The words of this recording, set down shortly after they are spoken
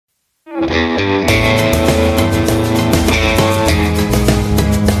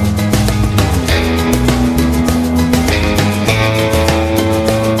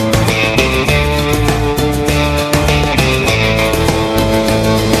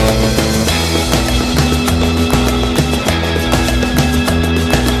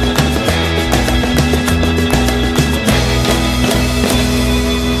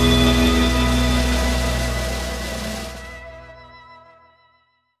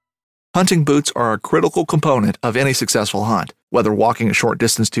Hunting boots are a critical component of any successful hunt. Whether walking a short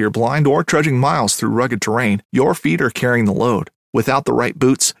distance to your blind or trudging miles through rugged terrain, your feet are carrying the load. Without the right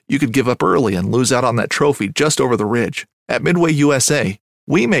boots, you could give up early and lose out on that trophy just over the ridge. At Midway USA,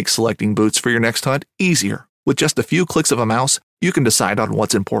 we make selecting boots for your next hunt easier. With just a few clicks of a mouse, you can decide on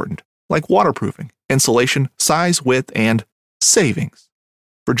what's important, like waterproofing, insulation, size, width, and savings.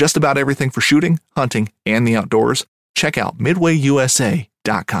 For just about everything for shooting, hunting, and the outdoors, check out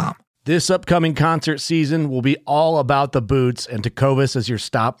MidwayUSA.com. This upcoming concert season will be all about the boots, and Tecovas is your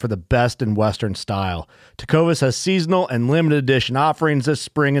stop for the best in Western style. Tecovas has seasonal and limited edition offerings this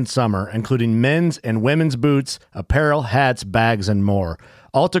spring and summer, including men's and women's boots, apparel, hats, bags, and more.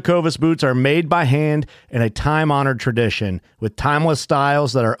 All Tecovas boots are made by hand in a time-honored tradition with timeless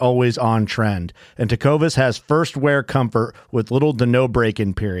styles that are always on trend. And Tecovas has first wear comfort with little to no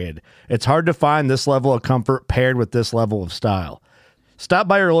break-in period. It's hard to find this level of comfort paired with this level of style. Stop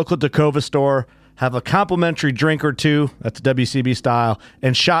by your local Tecovas store, have a complimentary drink or two, that's WCB style,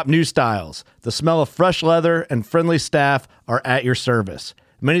 and shop new styles. The smell of fresh leather and friendly staff are at your service.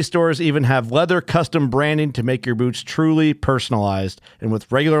 Many stores even have leather custom branding to make your boots truly personalized. And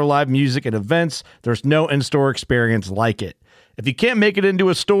with regular live music and events, there's no in-store experience like it. If you can't make it into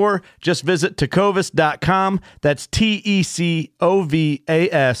a store, just visit tecovas.com. That's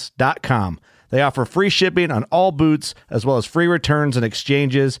TECOVAS.com. They offer free shipping on all boots, as well as free returns and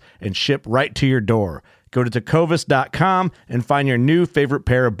exchanges, and ship right to your door. Go to tecovas.com and find your new favorite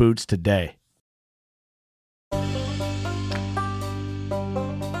pair of boots today.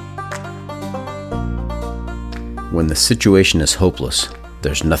 When the situation is hopeless,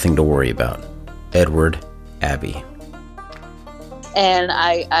 there's nothing to worry about. Edward Abbey. And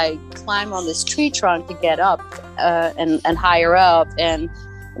I climb on this tree trunk to get up and higher up, and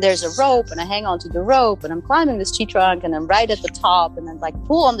there's a rope, and I hang onto the rope, and I'm climbing this tree trunk, and I'm right at the top, and then like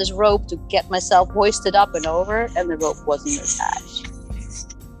pull on this rope to get myself hoisted up and over, and the rope wasn't attached.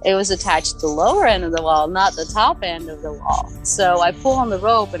 It was attached to the lower end of the wall, not the top end of the wall. So I pull on the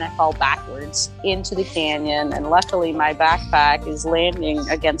rope and I fall backwards into the canyon, and luckily my backpack is landing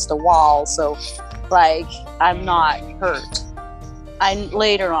against a wall, so like I'm not hurt. I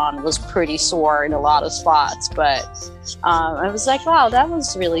later on was pretty sore in a lot of spots, but I was like, wow, that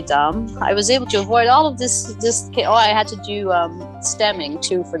was really dumb. I was able to avoid all of this. I had to do stemming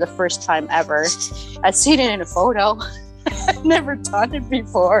too for the first time ever. I'd seen it in a photo. I'd never done it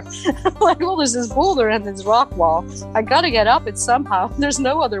before. I'm like, well, there's this boulder and this rock wall. I gotta get up it somehow. There's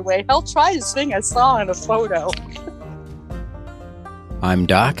no other way. I'll try this thing I saw in a photo. I'm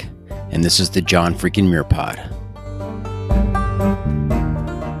Doc, and this is the John freaking Muir Pod.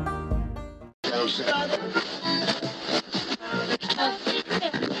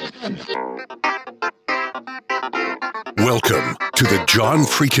 Welcome to the John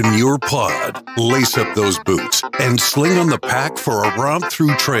freaking Muir Pod. Lace up those boots and sling on the pack for a romp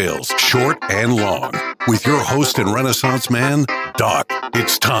through trails, short and long. With your host and Renaissance man, Doc,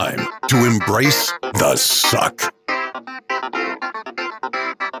 it's time to embrace the suck.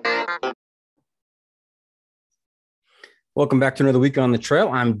 Welcome back to another week on the trail.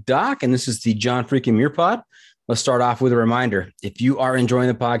 I'm Doc, and this is the John freaking Muir Pod. Let's start off with a reminder. If you are enjoying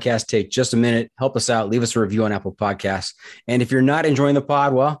the podcast, take just a minute, help us out, leave us a review on Apple Podcasts. And if you're not enjoying the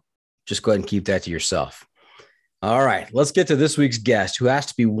pod, well, just go ahead and keep that to yourself. All right, let's get to this week's guest, who has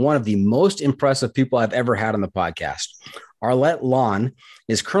to be one of the most impressive people I've ever had on the podcast. Arlette Lawn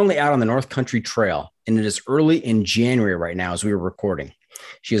is currently out on the North Country Trail, and it is early in January right now as we are recording.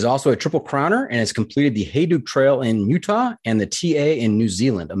 She is also a Triple Crowner and has completed the Hayduke Trail in Utah and the TA in New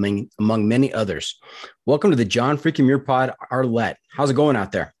Zealand, among many others. Welcome to the John freaking Muir Pod, Arlette. How's it going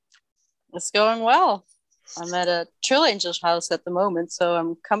out there? It's going well. I'm at a Trail Angels house at the moment, so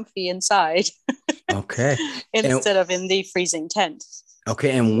I'm comfy inside. Okay. Instead of in the freezing tent.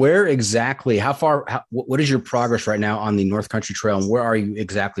 Okay. And where exactly, what is your progress right now on the North Country Trail, and where are you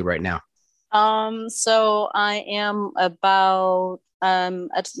exactly right now? So I am about I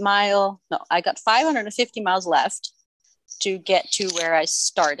got 550 miles left to get to where I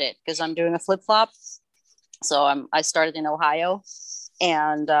started, because I'm doing a flip-flop. So I started in Ohio,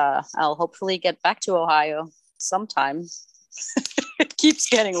 and I'll hopefully get back to Ohio sometime. it keeps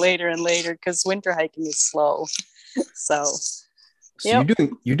getting later and later because winter hiking is slow. So So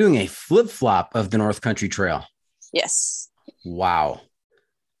you're doing a flip flop of the North Country Trail. yes. Wow.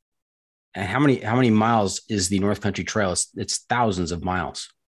 And how many miles is the North Country Trail? It's thousands of miles.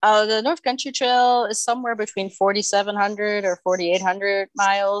 The North Country Trail is somewhere between 4,700 or 4,800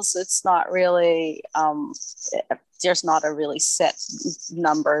 miles. It's not really, there's not a really set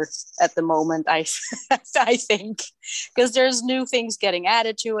number at the moment, I think, because there's new things getting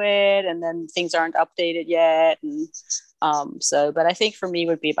added to it and then things aren't updated yet. And but I think for me it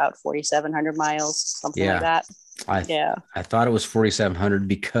would be about 4,700 miles, something like that. I thought it was 4,700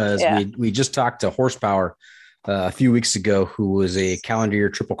 because we just talked to Horsepower a few weeks ago, who was a calendar year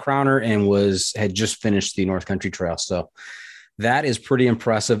Triple Crowner and had just finished the North Country Trail. So that is pretty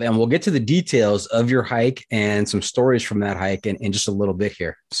impressive. And we'll get to the details of your hike and some stories from that hike in just a little bit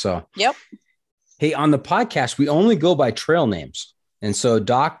here. So, hey, on the podcast, we only go by trail names. And so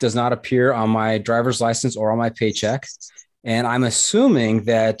Doc does not appear on my driver's license or on my paycheck. And I'm assuming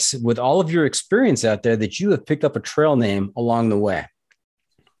that with all of your experience out there, that you have picked up a trail name along the way.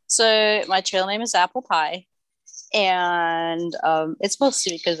 So my trail name is Apple Pie. And it's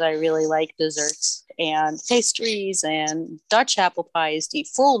mostly because I really like desserts and pastries, and Dutch apple pie is the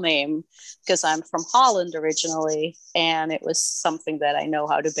full name because I'm from Holland originally, and it was something that I know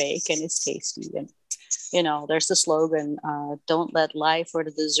how to bake and it's tasty. And, there's the slogan, don't let life or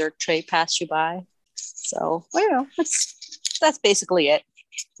the dessert tray pass you by. So, that's basically it.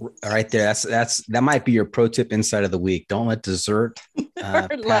 Right there. That might be your pro tip insight of the week. Don't let dessert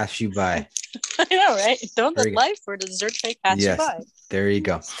pass you by. I know, right? Don't let life or dessert tray pass you by. There you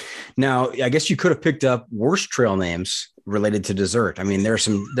go. Now, I guess you could have picked up worse trail names related to dessert. I mean, there's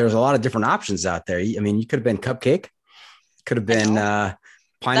a lot of different options out there. I mean, you could have been cupcake, could have been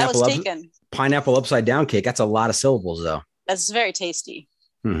pineapple upside down cake. That's a lot of syllables, though. That's very tasty.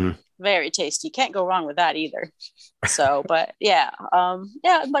 Mm-hmm. Very tasty. Can't go wrong with that either. So, but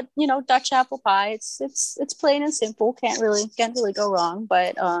but Dutch apple pie, it's plain and simple. Can't really go wrong.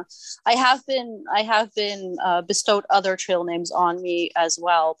 But I have been bestowed other trail names on me as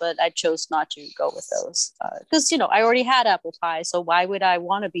well, but I chose not to go with those because I already had apple pie. So why would I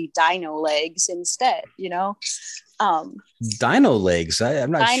want to be Dino Legs instead? Dino Legs.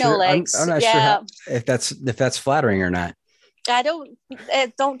 I'm not Dino sure. Legs. I'm not sure if that's flattering or not. I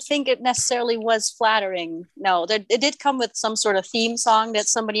don't think it necessarily was flattering. No, it did come with some sort of theme song that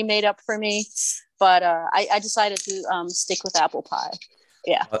somebody made up for me, but I decided to stick with apple pie.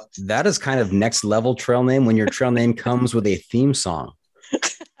 Yeah. That is kind of next level trail name when your trail name comes with a theme song.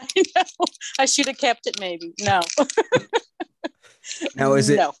 I know. I should have kept it maybe. No. Now,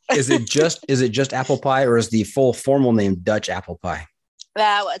 is it just apple pie, or is the full formal name Dutch apple pie?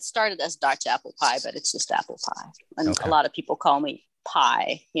 It started as Dutch apple pie, but it's just apple pie. And a lot of people call me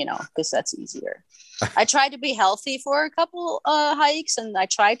Pie, because that's easier. I tried to be healthy for a couple hikes, and I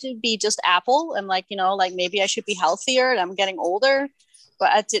tried to be just apple. I'm like, maybe I should be healthier, and I'm getting older,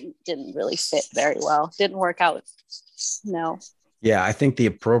 but it didn't really fit very well. Didn't work out. No. Yeah, I think the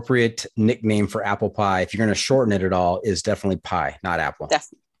appropriate nickname for apple pie, if you're going to shorten it at all, is definitely pie, not apple.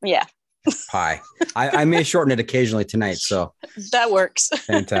 Definitely. Yeah. Pie. I may shorten it occasionally tonight, so that works.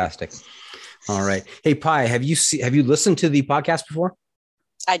 Fantastic. All right. Hey, Pie, have you listened to the podcast before?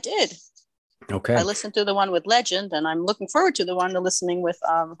 I did. Okay. I listened to the one with Legend, and I'm looking forward to the one listening with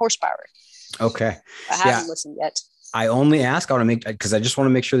Horsepower. Okay. I haven't listened yet. I only ask, because I just want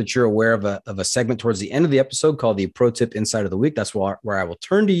to make sure that you're aware of a segment towards the end of the episode called the Pro Tip Insight of the Week. That's where I will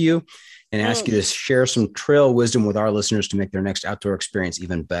turn to you and ask you to share some trail wisdom with our listeners to make their next outdoor experience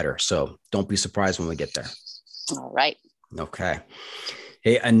even better. So don't be surprised when we get there. All right. Okay.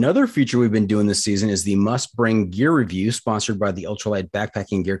 Hey, another feature we've been doing this season is the Must Bring Gear Review, sponsored by the ultralight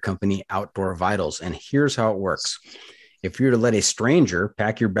backpacking gear company Outdoor Vitals. And here's how it works. If you're to let a stranger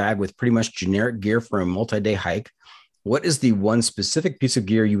pack your bag with pretty much generic gear for a multi-day hike, what is the one specific piece of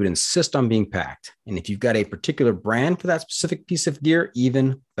gear you would insist on being packed? And if you've got a particular brand for that specific piece of gear,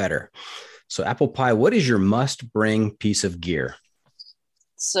 even better. So Apple Pie, what is your must-bring piece of gear?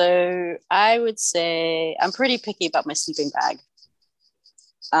 So I would say I'm pretty picky about my sleeping bag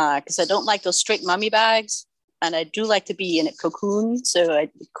because I don't like those straight mummy bags. And I do like to be in a cocoon. So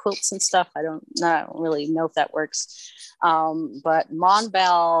quilts and stuff, I don't really know if that works. But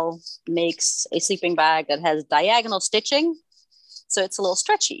Monbel makes a sleeping bag that has diagonal stitching. So it's a little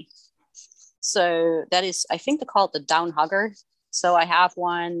stretchy. So that is, I think they call it the down hugger. So I have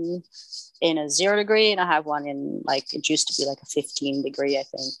one in a 0 degree and I have one in it used to be like a 15 degree, I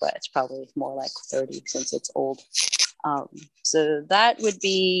think, but it's probably more like 30 since it's old. So that would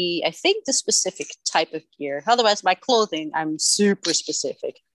be, I think, the specific type of gear. Otherwise, my clothing, I'm super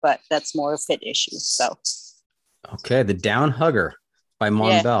specific, but that's more a fit issue. So, okay, the Down Hugger by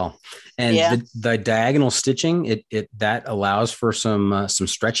Monbel, and the diagonal stitching, it that allows for some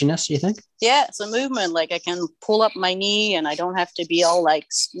stretchiness. You think? Yeah, it's a movement. Like I can pull up my knee, and I don't have to be all like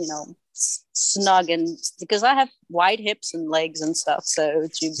snug, and because I have wide hips and legs and stuff. So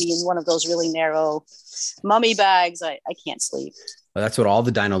to be in one of those really narrow mummy bags, I can't sleep. Well, that's what all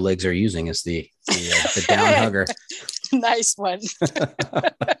the dino legs are using is the Down Hugger. Nice one.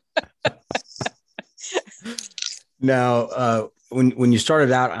 Now, when you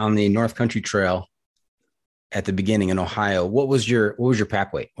started out on the North Country Trail at the beginning in Ohio, what was your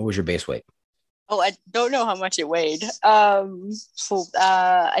pack weight? What was your base weight? Oh, I don't know how much it weighed. I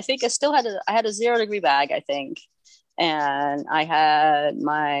think I had a 0 degree bag, I think. And I had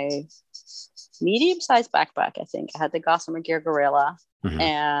my medium sized backpack, I think. I had the Gossamer Gear Gorilla. Mm-hmm.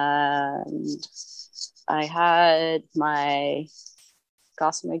 And I had my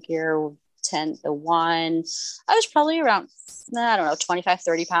Gossamer Gear tent, the one. I was probably around, 25,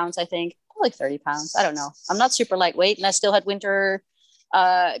 30 pounds, I think. Probably 30 pounds. I don't know. I'm not super lightweight. And I still had winter,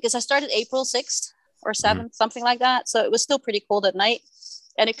 because I started April 6th or 7th, mm-hmm. something like that. So it was still pretty cold at night.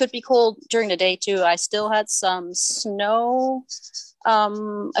 And it could be cold during the day too. I still had some snow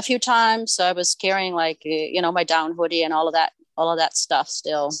a few times. So I was carrying my down hoodie and all of that stuff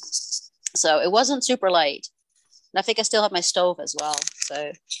still. So it wasn't super light. And I think I still have my stove as well.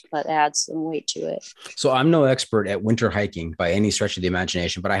 So that adds some weight to it. So I'm no expert at winter hiking by any stretch of the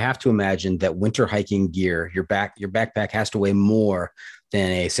imagination, but I have to imagine that winter hiking gear, your backpack has to weigh more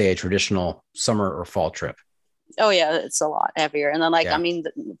than a traditional summer or fall trip. Oh yeah, it's a lot heavier. And then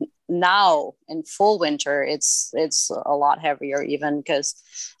now in full winter, it's a lot heavier even because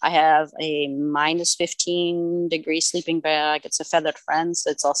I have a minus 15 degree sleeping bag. It's a Feathered Friend, so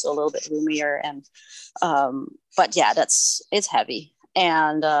it's also a little bit roomier. And but yeah, it's heavy.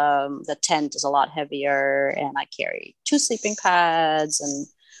 And the tent is a lot heavier. And I carry 2 sleeping pads and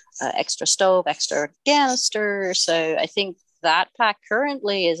extra stove, extra canister. So I think that pack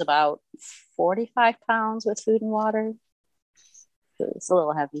currently is about 45 pounds with food and water. It's a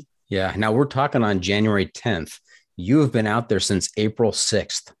little heavy. Yeah. Now we're talking on January 10th. You have been out there since April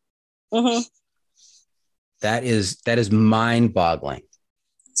 6th. Mm-hmm. That is mind-boggling.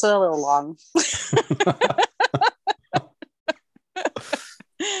 It's a little long.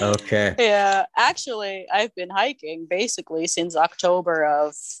 Okay. Yeah. Actually, I've been hiking basically since October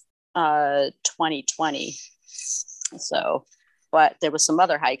of 2020. So, but there was some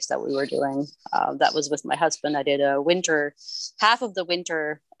other hikes that we were doing. That was with my husband. I did a winter, half of the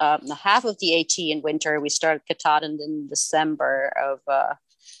AT in winter. We started Katahdin in December of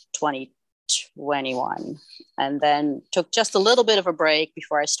 2021, and then took just a little bit of a break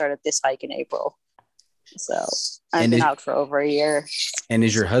before I started this hike in April. So I've been out for over a year. And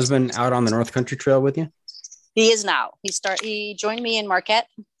is your husband out on the North Country Trail with you? He is now. He joined me in Marquette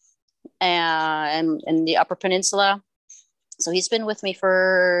and in the Upper Peninsula. So he's been with me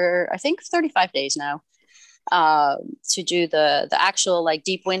for, I think, 35 days now to do the actual like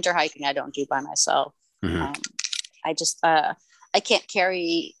deep winter hiking. I don't do by myself. Mm-hmm. I can't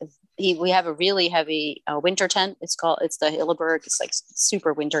carry. We have a really heavy winter tent. It's the Hilleberg. It's like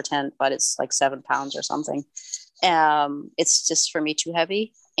super winter tent, but it's like 7 pounds or something. It's just for me too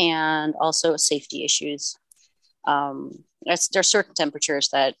heavy, and also safety issues. There's certain temperatures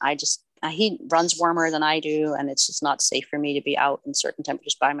that he runs warmer than I do, and it's just not safe for me to be out in certain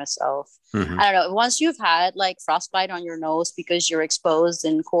temperatures by myself. Mm-hmm. I don't know. Once you've had like frostbite on your nose because you're exposed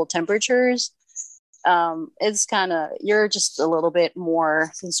in cold temperatures, it's kind of, you're just a little bit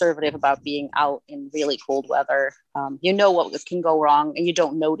more conservative about being out in really cold weather. You know what can go wrong and you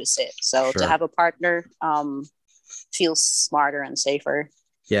don't notice it. So to have a partner feels smarter and safer.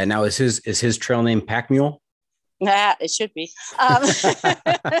 Yeah. Now is his trail name Pack Mule? Yeah, it should be.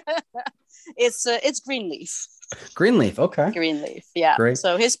 It's Greenleaf. Greenleaf, okay. Greenleaf, yeah. Great.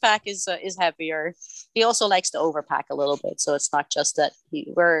 So his pack is heavier. He also likes to overpack a little bit, so it's not just that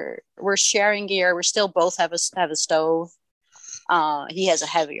we're sharing gear. We still both have a stove. He has a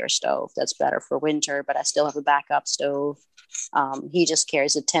heavier stove that's better for winter, but I still have a backup stove. He just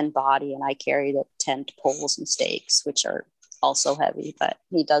carries a tent body, and I carry the tent poles and stakes, which are also heavy, but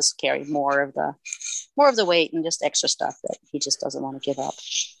he does carry more of the weight and just extra stuff that he just doesn't want to give up.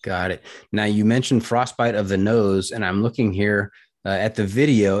 Got it. Now you mentioned frostbite of the nose, and I'm looking here at the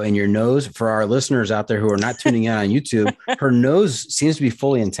video, and your nose, for our listeners out there who are not tuning in on YouTube, her nose seems to be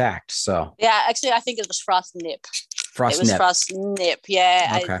fully intact. So yeah, actually, I think it was frost nip. It was frost nip.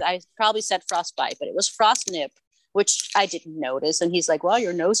 Yeah, okay. I probably said frostbite, but it was frost nip. which I didn't notice. And he's like, well,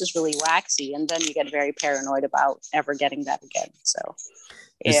 your nose is really waxy. And then you get very paranoid about ever getting that again. So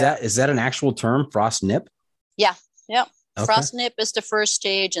is that an actual term, frost nip? Yeah. Yeah. Okay. Frost nip is the first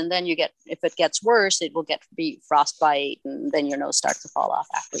stage. And then if it gets worse, it will be frostbite. And then your nose starts to fall off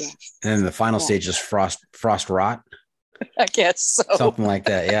after that. And then the final stage is frost rot. I guess so. Something like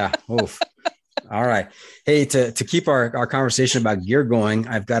that. Yeah. Oof. All right. Hey, to keep our conversation about gear going,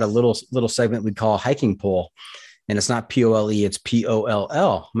 I've got a little segment we call hiking poll, and it's not POLE, it's POLL.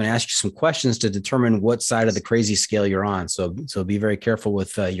 I'm going to ask you some questions to determine what side of the crazy scale you're on. So be very careful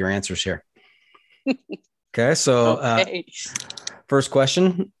with your answers here. Okay. So first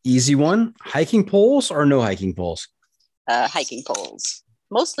question, easy one, hiking poles or no hiking poles? Hiking poles.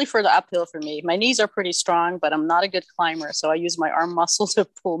 Mostly for the uphill for me. My knees are pretty strong, but I'm not a good climber. So I use my arm muscle to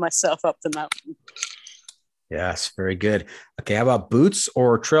pull myself up the mountain. Yes, very good. Okay, how about boots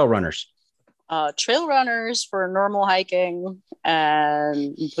or trail runners? Trail runners for normal hiking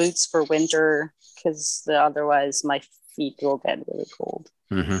and boots for winter, because otherwise my feet will get really cold.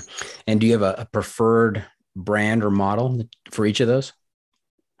 Mm-hmm. And do you have a preferred brand or model for each of those?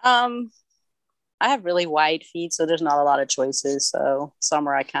 I have really wide feet, so there's not a lot of choices. So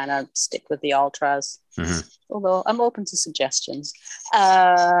summer, I kind of stick with the Ultras, although I'm open to suggestions.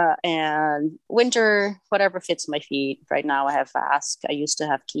 And winter, whatever fits my feet. Right now, I have Vask. I used to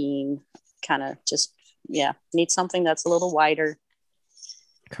have Keen. Kind of just, need something that's a little wider.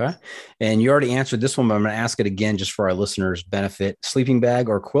 Okay. And you already answered this one, but I'm going to ask it again just for our listeners' benefit. Sleeping bag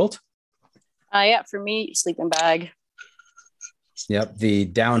or quilt? For me, sleeping bag. Yep. The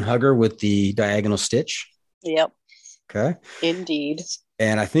down hugger with the diagonal stitch. Yep. Okay. Indeed.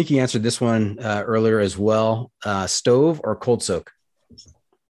 And I think you answered this one earlier as well. Stove or cold soak?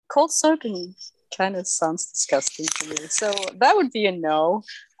 Cold soaking kind of sounds disgusting to me. So that would be a no.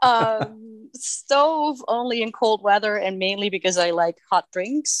 Stove only in cold weather, and mainly because I like hot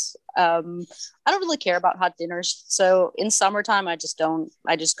drinks. I don't really care about hot dinners. So in summertime, I just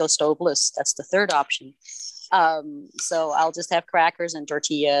go stoveless. That's the third option. So I'll just have crackers and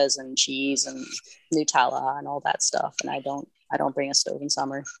tortillas and cheese and Nutella and all that stuff. And I don't bring a stove in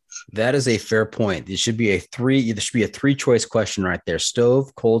summer. That is a fair point. There should be a three choice question right there.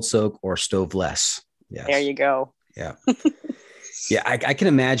 Stove, cold soak, or stoveless. Yes. There you go. Yeah. Yeah. I can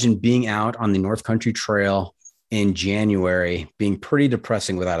imagine being out on the North Country Trail in January being pretty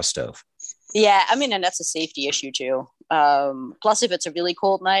depressing without a stove. Yeah. I mean, and that's a safety issue too. Plus if it's a really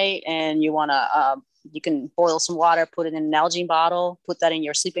cold night and you want to, you can boil some water, put it in an Nalgene bottle, put that in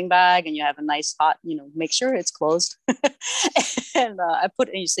your sleeping bag, and you have a nice hot, make sure it's closed. And I put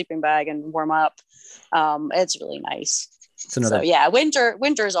it in your sleeping bag and warm up. It's really nice.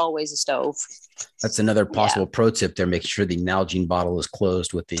 Winter is always a stove. That's another possible pro tip there. Make sure the Nalgene bottle is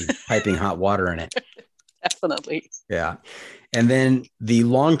closed with the piping hot water in it. Definitely. Yeah. And then the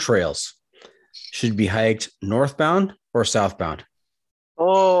long trails should be hiked northbound or southbound?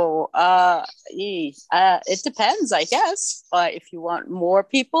 Oh, it depends, I guess. If you want more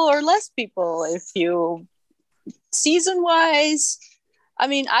people or less people, season wise, I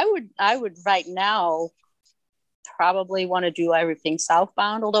mean, I would right now probably want to do everything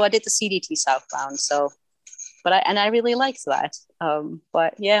southbound, although I did the CDT southbound. So, I really liked that.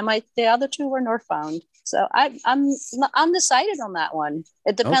 But yeah, the other two were northbound. So I'm undecided on that one.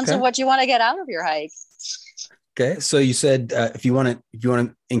 It depends on what you want to get out of your hike. Okay, so you said if you want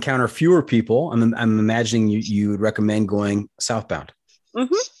to encounter fewer people, I'm imagining you would recommend going southbound.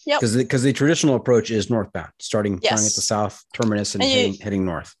 Mm-hmm. Yep. Because the traditional approach is northbound, starting at the south terminus and heading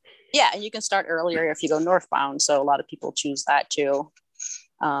north. Yeah, and you can start earlier if you go northbound. So a lot of people choose that too.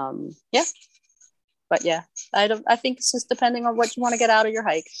 But yeah, I think it's just depending on what you want to get out of your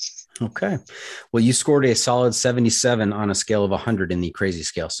hike. Okay, well, you scored a solid 77 on a scale of 100 in the crazy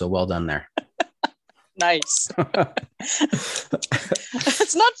scale. So well done there. Nice.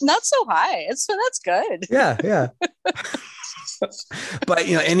 It's not so high. That's good. Yeah. But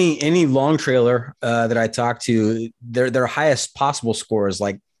any long trailer that I talk to, their highest possible score is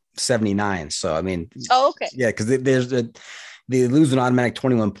like 79. So I mean, okay. Yeah, because they lose an automatic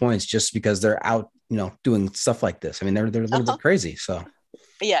 21 points just because they're out, doing stuff like this. I mean, they're a little bit crazy. So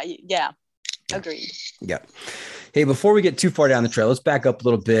yeah. Agreed. Yeah. Hey, before we get too far down the trail, let's back up a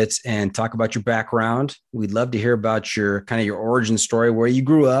little bit and talk about your background. We'd love to hear about your origin story, where you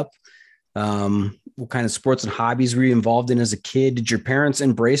grew up, what kind of sports and hobbies were you involved in as a kid? Did your parents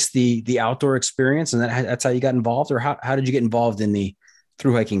embrace the outdoor experience, and that's how you got involved, or how did you get involved in the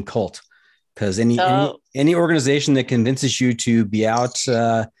thru hiking cult? Because any organization that convinces you to be out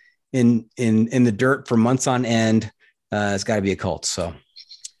in the dirt for months on end, it's got to be a cult. So.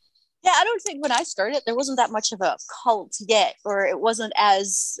 Yeah, I don't think when I started, there wasn't that much of a cult yet, or it wasn't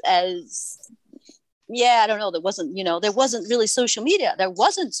yeah, I don't know. There wasn't really social media. There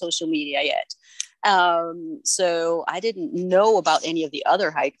wasn't social media yet. So I didn't know about any of the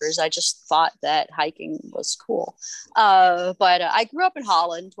other hikers. I just thought that hiking was cool. But I grew up in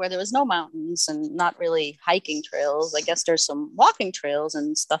Holland where there was no mountains and not really hiking trails. I guess there's some walking trails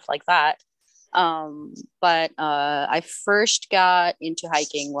and stuff like that. But I first got into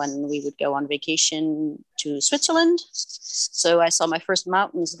hiking when we would go on vacation to Switzerland. So I saw my first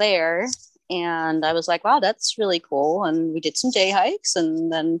mountains there. And I was like, wow, that's really cool. And we did some day hikes.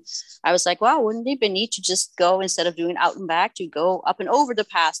 And then I was like, wow, wouldn't it be neat to just go, instead of doing out and back, to go up and over the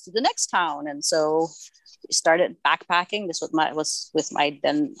pass to the next town? And so we started backpacking. This was with my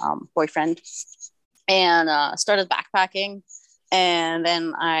then boyfriend, and started backpacking. And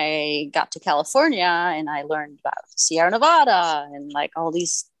then I got to California and I learned about Sierra Nevada and like all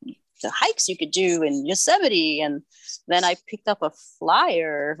these hikes you could do in Yosemite. And then I picked up a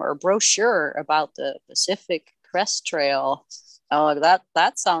flyer or a brochure about the Pacific Crest Trail. Oh,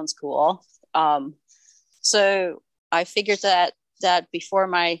 that sounds cool. So I figured that before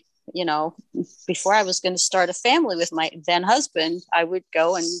I was going to start a family with my then husband, I would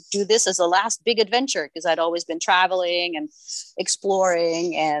go and do this as a last big adventure, because I'd always been traveling and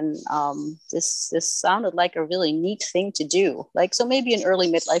exploring. And this sounded like a really neat thing to do. Like, so maybe an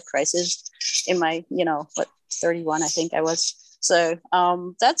early midlife crisis in my, 31, I think I was. So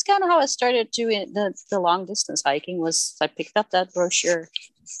that's kind of how I started doing the long distance hiking. Was I picked up that brochure.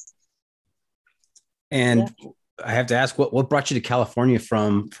 And yeah. I have to ask, what brought you to California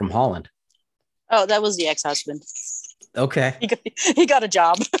from Holland? Oh, that was the ex-husband. Okay. He got a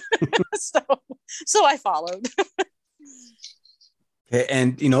job. so I followed. Okay.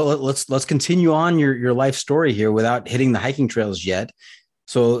 And, let's continue on your life story here without hitting the hiking trails yet.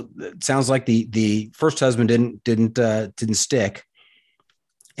 So it sounds like the first husband didn't stick.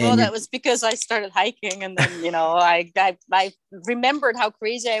 And well, that was because I started hiking, and then, I remembered how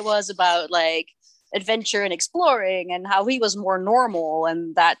crazy I was about like adventure and exploring, and how he was more normal,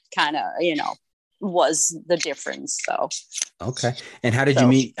 and that kind of was the difference. So okay. And how did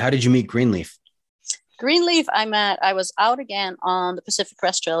you meet Greenleaf? Greenleaf, I was out again on the Pacific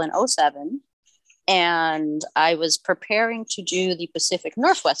Crest Trail in 2007, and I was preparing to do the Pacific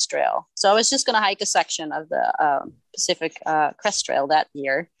Northwest Trail. So I was just going to hike a section of the Pacific Crest Trail that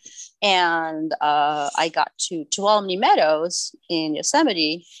year, and I got to Tuolumne Meadows in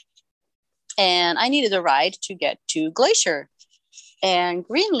Yosemite, and I needed a ride to get to Glacier. And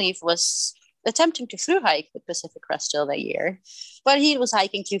Greenleaf was attempting to through hike the Pacific Crest Trail that year, but he was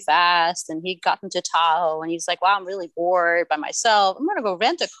hiking too fast, and he'd gotten to Tahoe, and he's like, wow, I'm really bored by myself. I'm going to go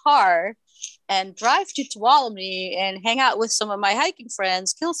rent a car and drive to Tuolumne and hang out with some of my hiking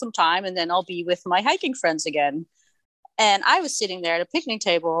friends, kill some time, and then I'll be with my hiking friends again. And I was sitting there at a picnic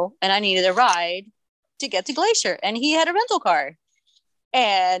table, and I needed a ride to get to Glacier, and he had a rental car.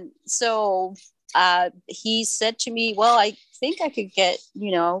 And so he said to me, well, I think I could get,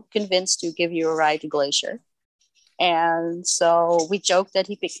 convinced to give you a ride to Glacier. And so we joked that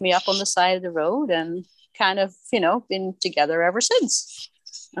he picked me up on the side of the road, and kind of, been together ever since.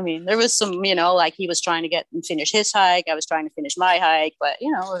 I mean, there was some, like he was trying to get and finish his hike. I was trying to finish my hike, but,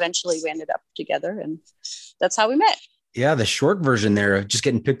 eventually we ended up together, and that's how we met. Yeah. The short version there of just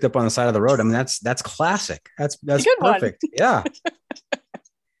getting picked up on the side of the road. I mean, that's classic. That's perfect. Yeah.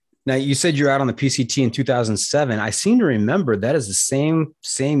 Now, you said you're out on the PCT in 2007. I seem to remember that is the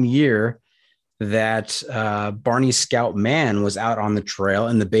same year that Barney Scout Mann was out on the trail,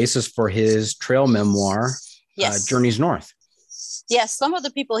 and the basis for his trail memoir, yes. Journeys North. Yes, some of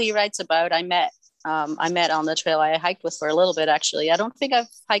the people he writes about, I met on the trail. I hiked with for a little bit, actually. I don't think I've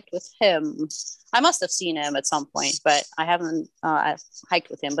hiked with him. I must have seen him at some point, but I haven't I've hiked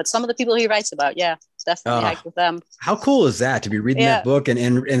with him. But some of the people he writes about, yeah, definitely hiked with them. How cool is that to be reading that book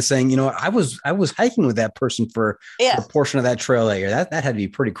and saying, I was hiking with that person for a portion of that trail that year. That had to be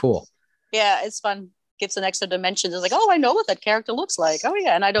pretty cool. Yeah, it's fun. Gives an extra dimension. It's like, oh, I know what that character looks like. Oh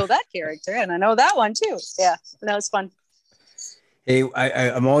yeah, and I know that character, and I know that one too. Yeah, no, it's fun. Hey,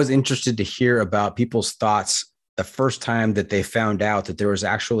 I'm always interested to hear about people's thoughts the first time that they found out that there was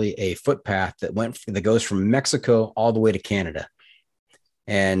actually a footpath that goes from Mexico all the way to Canada,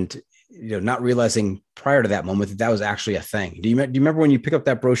 and not realizing prior to that moment that was actually a thing. Do you remember when you pick up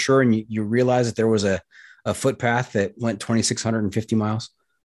that brochure and you realized that there was a footpath that went 2,650 miles?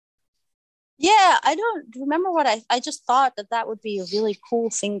 Yeah, I don't remember what I just thought that would be a really cool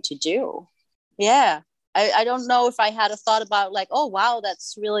thing to do. Yeah. I don't know if I had a thought about like, oh, wow,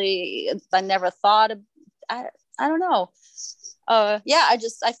 that's really, I never thought of, I don't know. Yeah,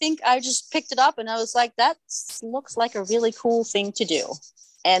 I think I just picked it up and I was like, that looks like a really cool thing to do.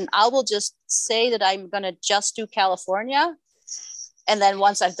 And I will just say that I'm going to just do California. And then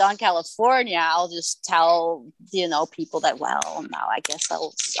once I've done California, I'll just tell, people that, well, now I guess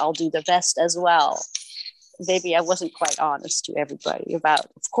I'll do the vest as well. Maybe I wasn't quite honest to everybody about,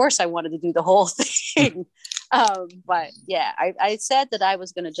 of course, I wanted to do the whole thing. But yeah, I said that I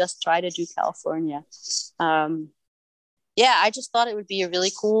was going to just try to do California. Yeah, I just thought it would be a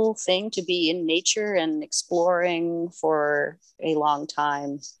really cool thing to be in nature and exploring for a long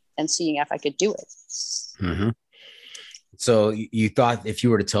time and seeing if I could do it. Mm-hmm. So you thought if you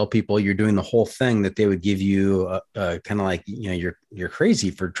were to tell people you're doing the whole thing, that they would give you a kind of like, you're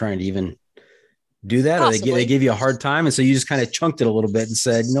crazy for trying to even do that. Possibly. Or they give you a hard time. And so you just kind of chunked it a little bit and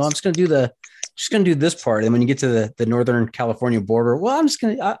said, I'm just going to do this part. And when you get to the Northern California border, well, let's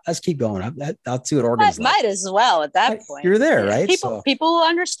keep going. I'll see what Oregon's like. Might as well at that point. You're there, right? People will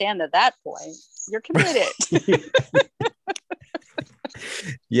understand at that point. You're committed.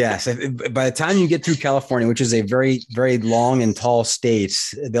 Yes. By the time you get through California, which is a very, very long and tall state,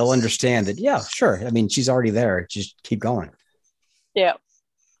 they'll understand that. Yeah, sure. I mean, she's already there. Just keep going. Yeah.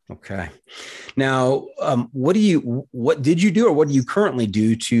 Okay. Now, what did you do or what do you currently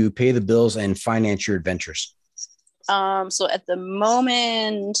do to pay the bills and finance your adventures? So at the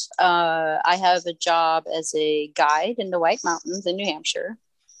moment, I have a job as a guide in the White Mountains in New Hampshire.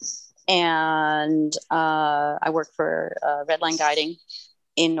 And I work for Redline Guiding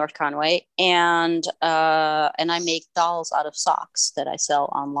in North Conway. And I make dolls out of socks that I sell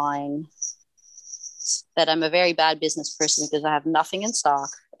online. That I'm a very bad business person because I have nothing in stock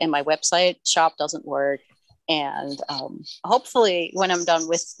and my website shop doesn't work. And hopefully when I'm done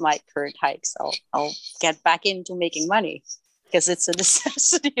with my current hikes, I'll get back into making money because it's a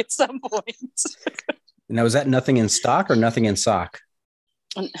necessity at some point. Now, is that nothing in stock or nothing in sock?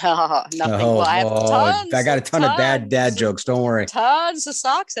 Nothing. Well, I have tons. I got a ton of bad dad jokes. Don't worry. Tons of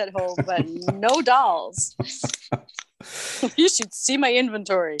socks at home, but no dolls. You should see my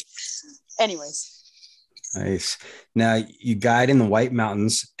inventory. Anyways. Nice. Now you guide in the White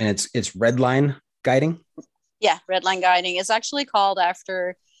Mountains, and it's Redline Guiding. Yeah, Redline Guiding is actually called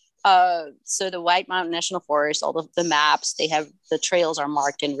after. So the White Mountain National Forest, all the maps, the trails are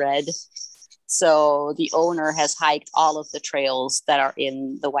marked in red. So the owner has hiked all of the trails that are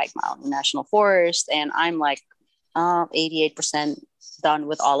in the White Mountain National Forest, and I'm like 88% done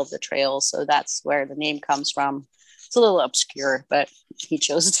with all of the trails. So that's where the name comes from. It's a little obscure, but he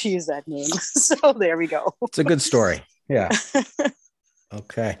chose to use that name. So there we go. It's a good story. Yeah.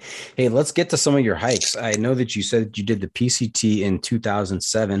 Okay. Hey, let's get to some of your hikes. I know that you said you did the PCT in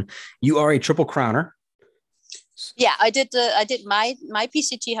 2007. You are a Triple Crowner. Yeah, I did my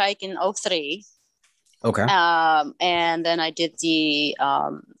PCT hike in 2003. Okay. And then I did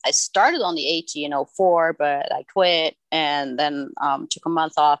I started on the AT in 2004, but I quit and then took a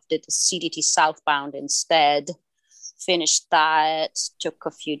month off, did the CDT southbound instead. Finished that, took a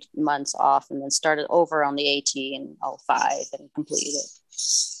few months off, and then started over on the AT in 2005 and completed it.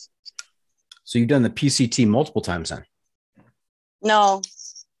 So you've done the PCT multiple times then? No,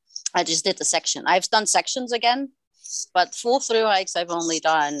 I just did the section. I've done sections again, but full through hikes, I've only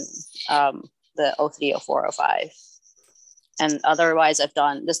done the 03, 04, 05. And otherwise, I've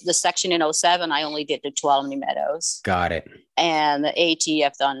done the section in 07, I only did the Tuolumne Meadows. Got it. And the AT,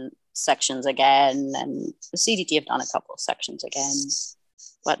 I've done sections again, and the CDT I've done a couple of sections again,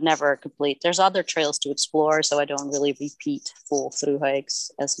 but never complete. There's other trails to explore, so I don't really repeat full through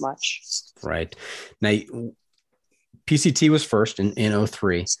hikes as much. Right. Now, PCT was first in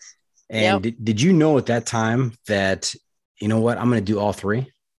 03. And Yep. did you know at that time that, you know what, I'm going to do all three?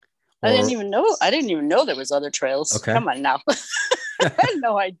 I didn't even know there was other trails. Okay. Come on now. I had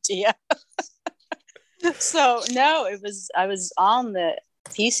no idea. So no, I was on the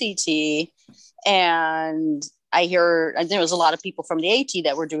PCT and there was a lot of people from the AT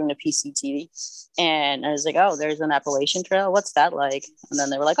that were doing the PCT, and I was like, oh, there's an Appalachian Trail. What's that like? And then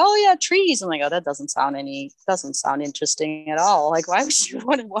they were like, oh yeah, trees. I'm like, oh, that doesn't sound interesting at all. Like, why would you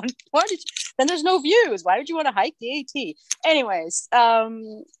then there's no views. Why would you want to hike the AT? Anyways,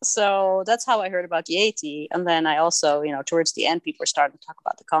 so that's how I heard about the AT. And then I also, towards the end, people were starting to talk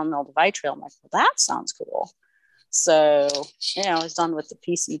about the Continental Divide Trail. I'm like, well, that sounds cool. So, I was done with the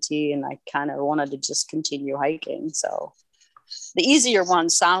PCT and I kind of wanted to just continue hiking. So the easier one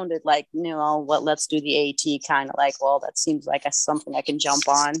sounded like, let's do the AT, kind of like, well, that seems like something I can jump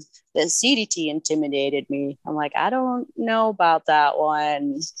on. The CDT intimidated me. I'm like, I don't know about that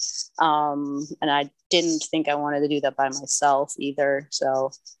one. And I didn't think I wanted to do that by myself either.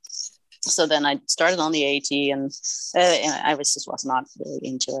 So So then I started on the AT, and I was not really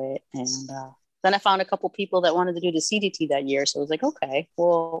into it. And then I found a couple people that wanted to do the CDT that year. So I was like, okay,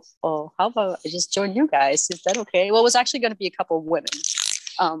 well, how about I just join you guys? Is that okay? Well, it was actually going to be a couple of women,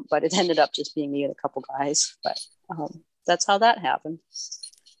 but it ended up just being me and a couple guys. But that's how that happened.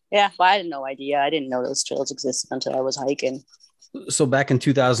 Yeah, well, I had no idea. I didn't know those trails existed until I was hiking. So back in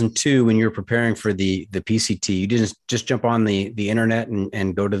 2002, when you were preparing for the PCT, you didn't just jump on the internet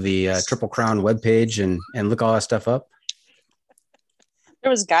and go to the Triple Crown webpage and look all that stuff up? There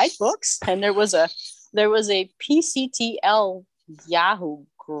was guidebooks, and there was a PCTL Yahoo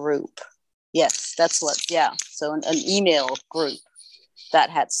group. Yes, that's what. Yeah, so an email group that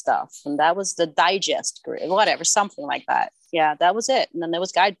had stuff, and that was the digest group, whatever, something like that. Yeah, that was it. And then there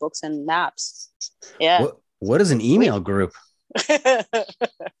was guidebooks and maps. Yeah. What is an email group? It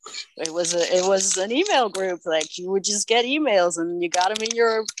was an email group. Like, you would just get emails and you got them in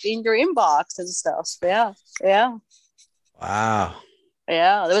your inbox and stuff. Yeah. Wow.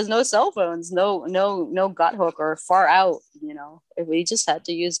 Yeah, there was no cell phones, no Guthook or Far Out. We just had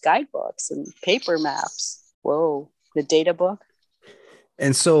to use guidebooks and paper maps. Whoa, the data book.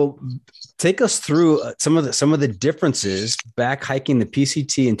 And so, take us through some of the differences back hiking the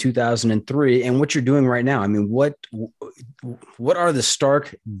PCT in 2003 and what you're doing right now. I mean, what are the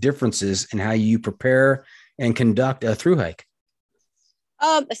stark differences in how you prepare and conduct a thru hike?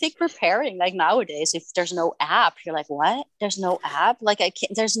 I think preparing, like nowadays, if there's no app, you're like, what? There's no app? Like,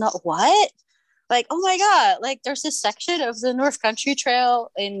 there's not what? Like, oh my God, like there's this section of the North Country Trail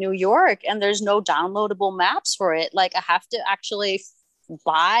in New York and there's no downloadable maps for it. Like, I have to actually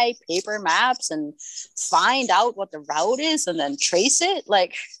buy paper maps and find out what the route is and then trace it.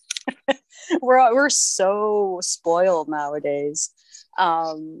 Like, we're so spoiled nowadays.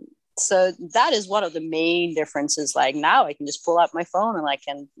 So that is one of the main differences. Like, now I can just pull up my phone and I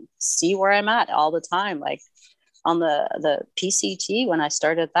can see where I'm at all the time. Like on the PCT, when I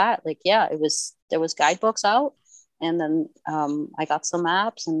started that, like, yeah, there was guidebooks out, and then I got some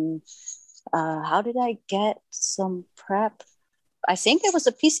maps. And how did I get some prep? I think it was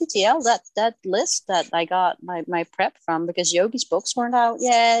a PCTL, that list that I got my prep from, because Yogi's books weren't out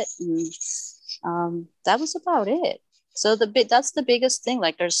yet. And that was about it. So that's the biggest thing.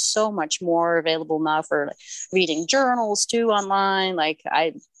 Like, there's so much more available now for like reading journals too online. Like,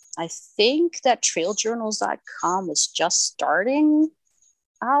 I think that trailjournals.com was just starting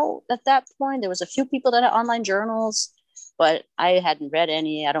out at that point. There was a few people that had online journals, but I hadn't read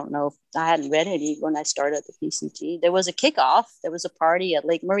any. I don't know if I hadn't read any when I started the PCT. There was a kickoff. There was a party at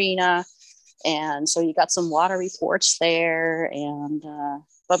Lake Marina. And so you got some water reports there. And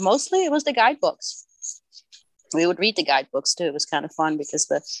but mostly it was the guidebooks. We would read the guidebooks too. It was kind of fun because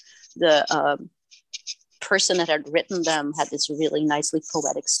the person that had written them had this really nicely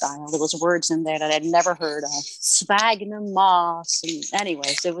poetic style. There was words in there that I'd never heard of. Sphagnum moss. And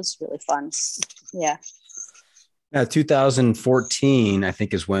anyways, it was really fun. Yeah. Now, 2014, I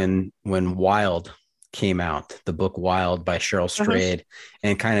think, is when Wild came out, the book Wild by Cheryl Strayed,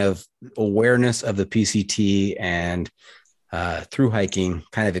 and kind of awareness of the PCT and through hiking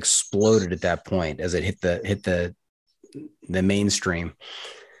kind of exploded at that point as it hit the mainstream.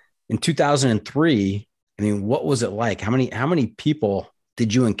 In 2003, I mean, what was it like? How many people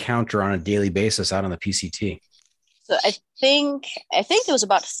did you encounter on a daily basis out on the PCT? So I think there was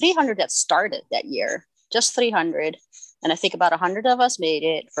about 300 that started that year, just 300. And I think about 100 of us made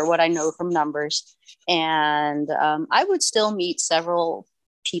it, for what I know from numbers. And I would still meet several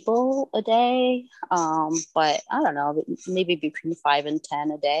people a day, but I don't know, maybe between 5 and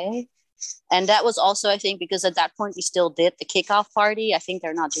 10 a day. And that was also, I think, because at that point we still did the kickoff party. I think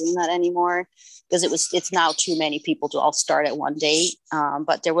they're not doing that anymore because it's now too many people to all start at one date.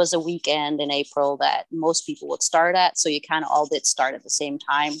 But there was a weekend in April that most people would start at, so you kind of all did start at the same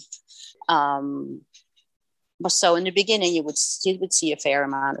time. So in the beginning, you would see a fair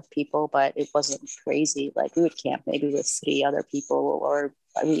amount of people, but it wasn't crazy. Like, we would camp maybe with 3 other people, or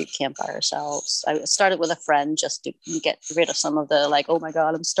we would camp by ourselves. I started with a friend just to get rid of some of the, like, oh my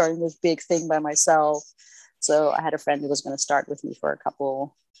God, I'm starting this big thing by myself. So I had a friend who was going to start with me for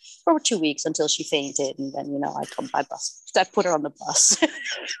 2 weeks until she fainted. And then, I put her on the bus.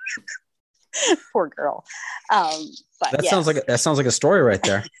 Poor girl. But that sounds like a story right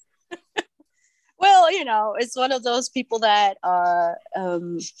there. Well, it's one of those people that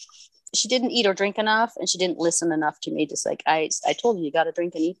she didn't eat or drink enough, and she didn't listen enough to me. Just like, I told you got to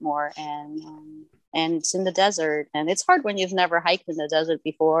drink and eat more, and it's in the desert, and it's hard when you've never hiked in the desert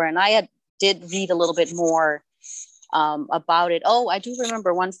before. And I did read a little bit more about it. Oh, I do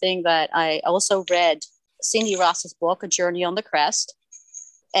remember one thing that I also read, Cindy Ross's book, A Journey on the Crest.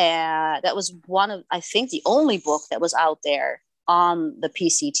 And that was one of, I think, the only book that was out there on the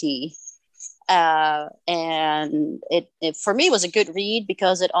PCT. And it for me was a good read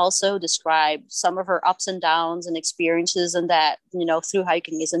because it also described some of her ups and downs and experiences, and that, through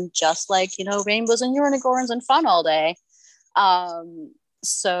hiking isn't just like, rainbows and unicorns and fun all day.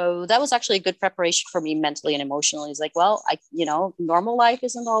 So that was actually a good preparation for me mentally and emotionally. It's like, well, normal life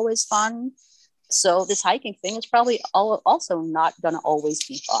isn't always fun. So this hiking thing is probably also not going to always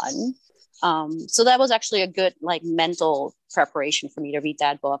be fun. So that was actually a good mental preparation for me to read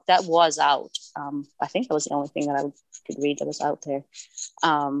that book. That was out. I think that was the only thing that I could read that was out there.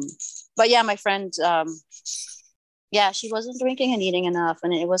 But yeah, my friend, she wasn't drinking and eating enough,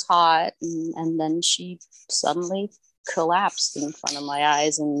 and it was hot. And then she suddenly collapsed in front of my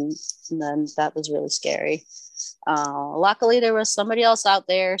eyes. And then that was really scary. Luckily there was somebody else out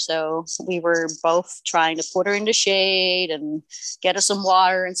there, so we were both trying to put her into shade and get her some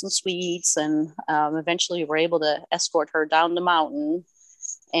water and some sweets, and eventually we were able to escort her down the mountain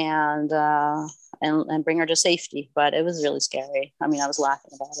and bring her to safety. But it was really scary. I mean, I was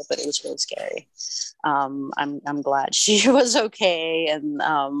laughing about it, but it was really scary. I'm glad she was okay, and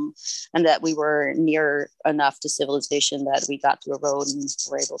that we were near enough to civilization that we got to a road and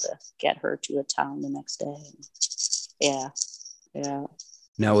were able to get her to a town the next day. Yeah.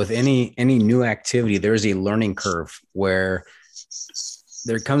 Now, with any new activity, there's a learning curve where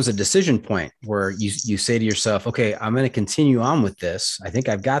there comes a decision point where you say to yourself, okay, I'm going to continue on with this. I think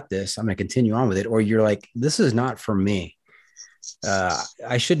I've got this. I'm going to continue on with it. Or you're like, this is not for me.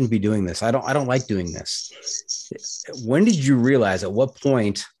 I shouldn't be doing this. I don't like doing this. When did you realize, at what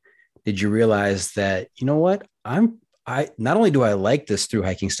point did you realize that, you know what, I not only do I like this through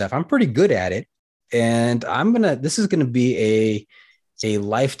hiking stuff, I'm pretty good at it. And this is going to be a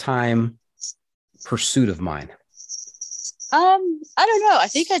lifetime pursuit of mine? I don't know. I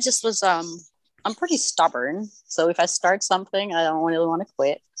think I just was, I'm pretty stubborn. So if I start something, I don't really want to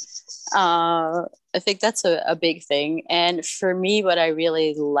quit. I think that's a big thing. And for me, what I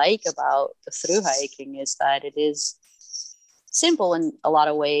really like about the thru hiking is that it is simple in a lot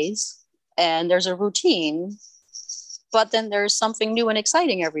of ways. And there's a routine, but then there's something new and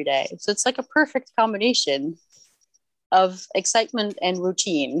exciting every day. So it's like a perfect combination of excitement and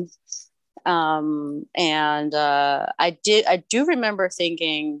routine. I do remember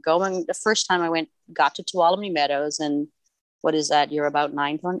thinking, going the first time I got to Tuolumne Meadows, and what is that? You're about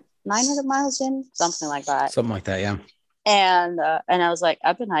 900 miles in, something like that. Something like that. Yeah. And I was like,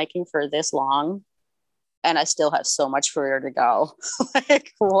 I've been hiking for this long and I still have so much further to go.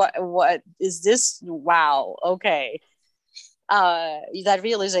 Like, what is this? Wow. Okay. That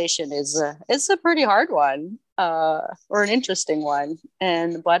realization it's a pretty hard one, or an interesting one.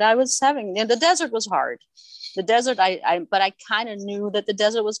 But I was the desert was hard. The desert, but I kind of knew that the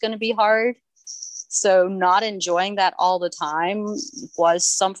desert was going to be hard. So not enjoying that all the time was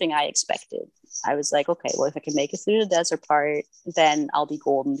something I expected. I was like, okay, well, if I can make it through the desert part, then I'll be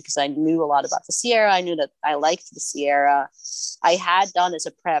golden, because I knew a lot about the Sierra. I knew that I liked the Sierra. I had done as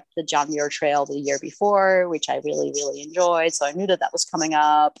a prep the John Muir Trail the year before, which I really, really enjoyed. So I knew that was coming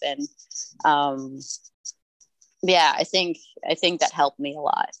up. And I think that helped me a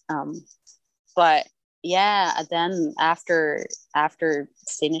lot. But yeah, then after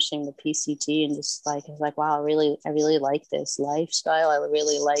finishing the PCT and just I was like, wow, I really like this lifestyle. I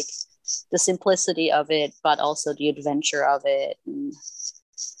really like the simplicity of it, but also the adventure of it. And,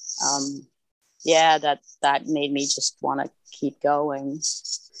 that made me just want to keep going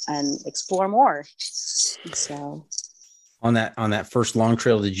and explore more. So on that first long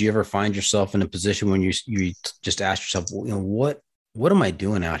trail, did you ever find yourself in a position when you just asked yourself, well, what am I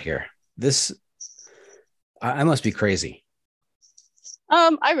doing out here? I must be crazy.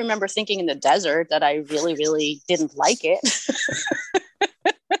 I remember thinking in the desert that I really, really didn't like it.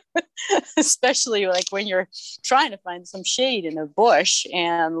 Especially like when you're trying to find some shade in a bush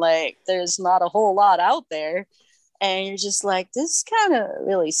and like there's not a whole lot out there, and you're just like, this kind of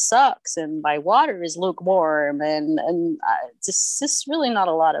really sucks, and my water is lukewarm, and it's just really not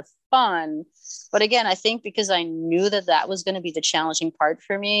a lot of fun. But again, I think because I knew that was going to be the challenging part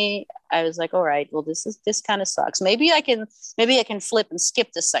for me, I was like, all right, well, this kind of sucks. Maybe I can flip and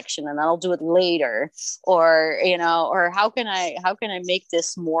skip this section and I'll do it later, or how can I make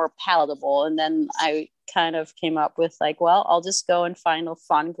this more palatable? And then I kind of came up with like, well, I'll just go and find a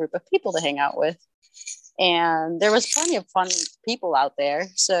fun group of people to hang out with. And there was plenty of fun people out there.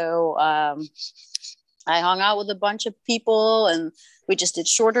 So I hung out with a bunch of people, and we just did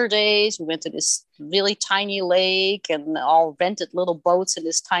shorter days. We went to this really tiny lake and all rented little boats in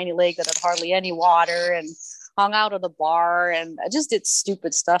this tiny lake that had hardly any water. And hung out at the bar, and I just did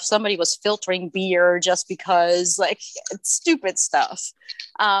stupid stuff. Somebody was filtering beer just because, like, it's stupid stuff.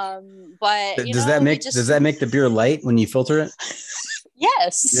 But does that make the beer light when you filter it?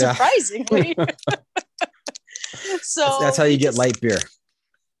 Yes, yeah. Surprisingly. So that's how you get light beer.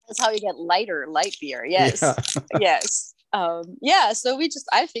 That's how you get light beer. Yes. Yeah. Yes. So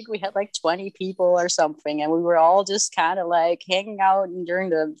I think we had like 20 people or something, and we were all just kind of like hanging out during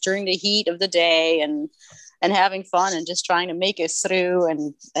the heat of the day and having fun and just trying to make it through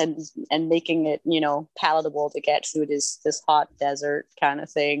and making it, palatable to get through this hot desert kind of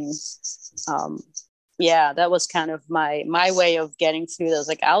thing. That was kind of my way of getting through this.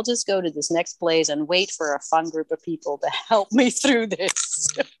 Like, I'll just go to this next place and wait for a fun group of people to help me through this.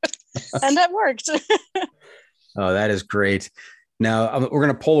 And that worked. Oh, that is great. Now we're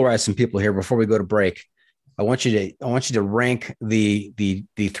going to polarize some people here before we go to break. I want you to rank the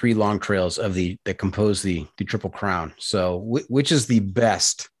 3 long trails that compose the Triple Crown. So which is the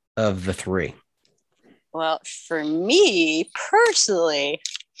best of the 3? Well, for me personally,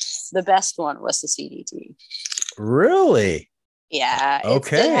 the best one was the CDT. Really? Yeah.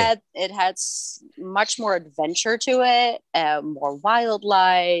 Okay. It had much more adventure to it, more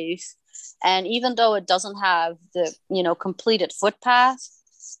wildlife. And even though it doesn't have the, completed footpath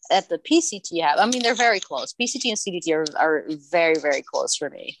at the PCT have, I mean, they're very close. PCT and CDT are very, very close for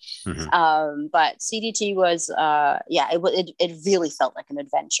me. Mm-hmm. But CDT was, it really felt like an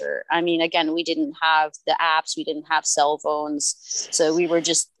adventure. I mean, again, we didn't have the apps, we didn't have cell phones. So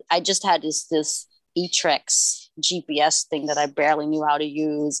I just had this eTrex GPS thing that I barely knew how to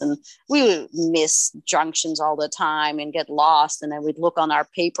use, and we would miss junctions all the time and get lost, and then we'd look on our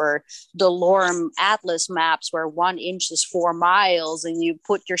paper, the Lorem Atlas maps where 1 inch is 4 miles, and you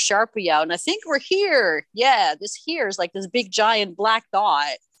put your Sharpie out and I think we're here. Yeah, this here is like this big giant black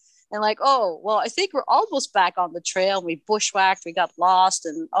dot. And like, oh, well, I think we're almost back on the trail. We bushwhacked, we got lost,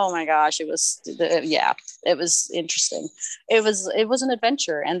 and oh my gosh, it was interesting. It was an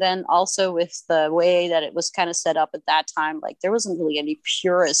adventure. And then also with the way that it was kind of set up at that time, like there wasn't really any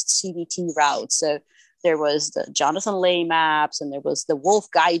purist CDT routes. So there was the Jonathan Lay maps, and there was the Wolf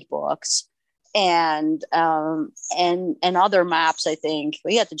guidebooks, and other maps. I think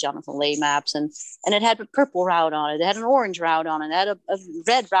we had the Jonathan Lay maps, and it had a purple route on it, it had an orange route on it, it had a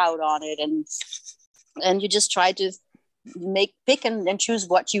red route on it, and you just tried to pick and choose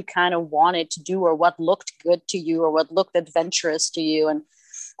what you kind of wanted to do, or what looked good to you, or what looked adventurous to you, and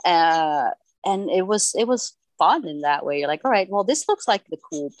it was fun in that way. You're like, all right, well, this looks like the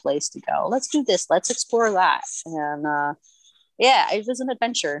cool place to go, let's do this, let's explore that. And it was an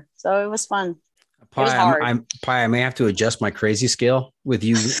adventure. So it was fun. Pi, it was hard. I may have to adjust my crazy scale with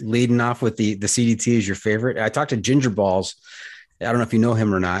you leading off with the CDT as your favorite. I talked to Ginger Balls. I don't know if you know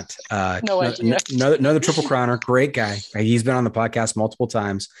him or not. No idea. Another Triple Crowner, great guy. He's been on the podcast multiple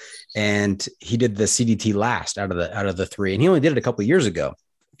times, and he did the CDT last out of the 3, and he only did it a couple of years ago.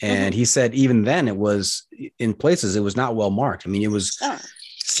 And he said even then it was in places it was not well marked. I mean, it was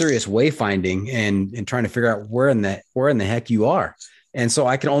serious wayfinding and trying to figure out where in the heck you are. And so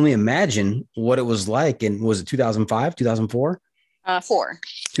I can only imagine what it was like. And was it 2005, 2004?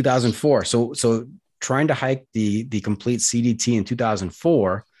 2004. So trying to hike the complete CDT in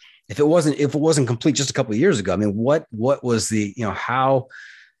 2004, if it wasn't complete just a couple of years ago, I mean, what was the, how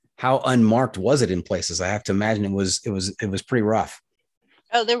unmarked was it in places? I have to imagine it was pretty rough.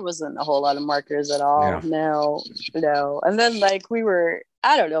 Oh, there wasn't a whole lot of markers at all. Yeah. No. And then like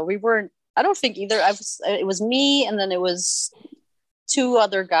I don't think either. It was me, and then it was 2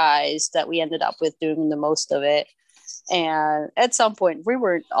 other guys that we ended up with doing the most of it. And at some point we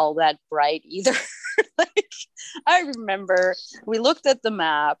weren't all that bright either. Like, I remember we looked at the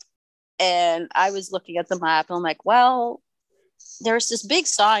map, and I was looking at the map, and I'm like, well, there's this big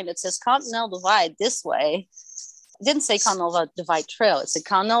sign that says Continental Divide this way. It didn't say Continental Divide Trail. It said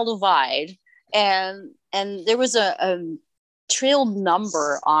Continental Divide. And there was a trail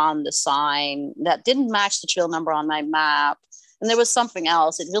number on the sign that didn't match the trail number on my map. And there was something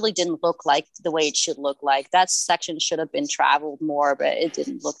else. It really didn't look like the way it should look like. That section should have been traveled more, but it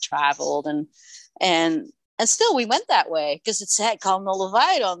didn't look traveled. And still we went that way because it said Continental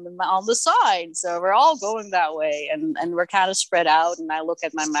Divide on the sign. So we're all going that way, and we're kind of spread out. And I look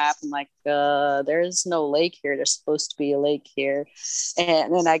at my map and like, there's no lake here. There's supposed to be a lake here.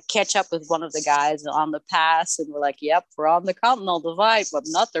 And then I catch up with one of the guys on the pass, and we're like, yep, we're on the Continental Divide, but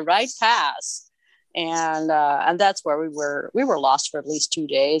not the right pass. And that's where we were lost for at least 2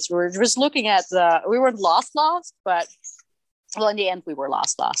 days. We were just looking at we weren't lost, but well, in the end we were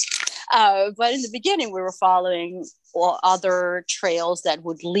lost. But in the beginning we were following other trails that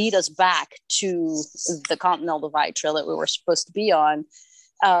would lead us back to the Continental Divide Trail that we were supposed to be on.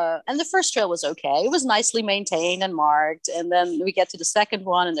 And the first trail was okay. It was nicely maintained and marked. And then we get to the second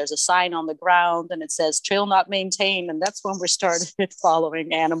one and there's a sign on the ground and it says trail not maintained. And that's when we started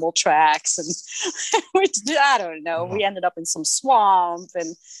following animal tracks. And I don't know, we ended up in some swamp.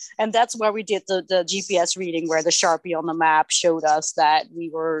 And that's where we did the GPS reading, where the Sharpie on the map showed us that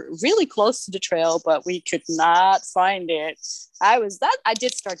we were really close to the trail, but we could not find it. I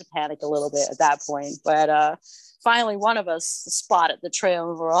did start to panic a little bit at that point, but finally one of us spotted the trail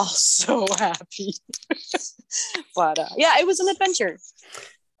and we're all so happy. But yeah, it was an adventure.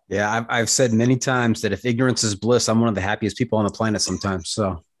 Yeah, I've said many times that if ignorance is bliss, I'm one of the happiest people on the planet sometimes.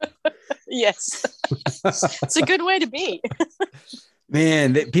 So yes, it's a good way to be.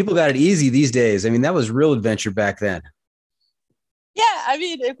 Man, people got it easy these days. I mean, that was real adventure back then. Yeah, I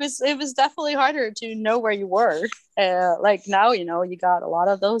mean, it was definitely harder to know where you were. Like now, you know, you got a lot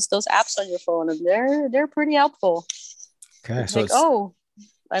of those apps on your phone, and they're pretty helpful. Okay, so like,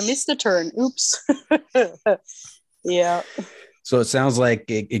 I missed the turn. Oops. Yeah. So it sounds like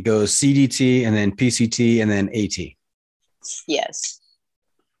it goes CDT and then PCT and then AT. Yes.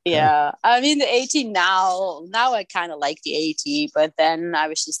 Yeah. I mean, the AT now I kind of like the AT, but then I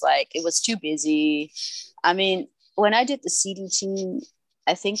was just like, it was too busy. I mean, when I did the CDT,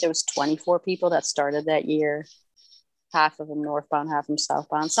 I think there was 24 people that started that year. Half of them northbound, half of them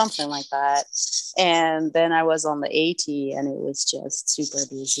southbound, something like that. And then I was on the AT and it was just super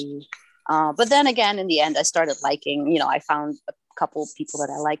busy. But then again, in the end, I started liking, I found a couple of people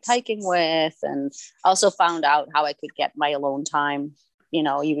that I liked hiking with, and also found out how I could get my alone time. You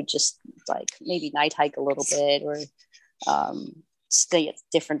would just like maybe night hike a little bit, or stay at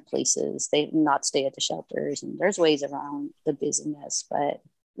different places. Not stay at the shelters, and there's ways around the busyness. But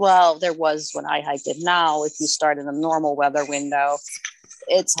there was when I hiked it. Now, if you start in a normal weather window,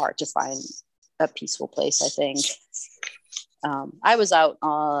 it's hard to find a peaceful place, I think. I was out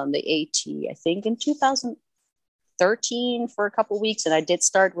on the AT, I think in 2013 for a couple of weeks, and I did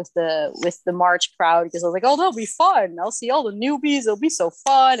start with the March crowd because I was like, oh, that'll be fun. I'll see all the newbies. It'll be so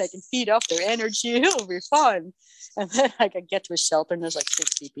fun. I can feed off their energy. It'll be fun. And then I could get to a shelter and there's like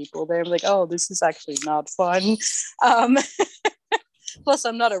 60 people there. I'm like, oh, this is actually not fun. Plus,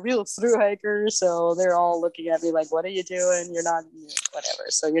 I'm not a real thru hiker, so they're all looking at me like, what are you doing? You're not, whatever.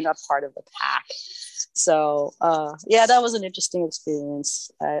 So you're not part of the pack. So, yeah, that was an interesting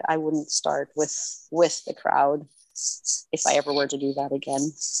experience. I wouldn't start with the crowd if I ever were to do that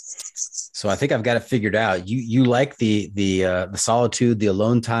again. So I think I've got it figured out. You like the solitude, the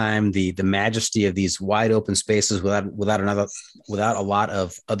alone time, the majesty of these wide open spaces without a lot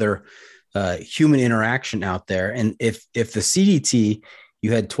of other human interaction out there. And if the CDT,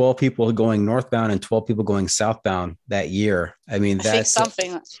 you had 12 people going northbound and 12 people going southbound that year. I mean, that's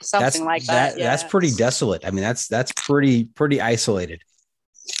something like that. Yeah. That's pretty desolate. I mean, that's pretty isolated.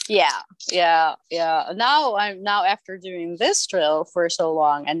 Yeah. Now after doing this trail for so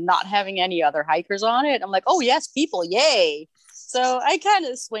long and not having any other hikers on it, I'm like, oh yes, people, yay. So I kind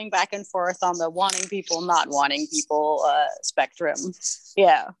of swing back and forth on the wanting people, not wanting people spectrum.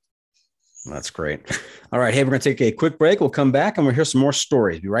 Yeah. That's great. All right. Hey, we're going to take a quick break. We'll come back and we'll hear some more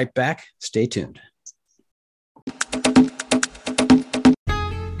stories. Be right back. Stay tuned.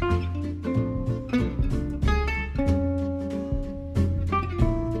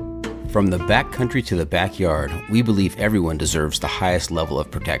 From the backcountry to the backyard, we believe everyone deserves the highest level of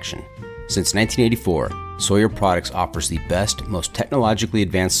protection. Since 1984, Sawyer Products offers the best, most technologically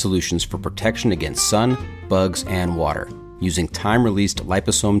advanced solutions for protection against sun, bugs, and water, using time-released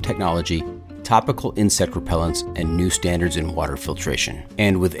liposome technology, topical insect repellents, and new standards in water filtration.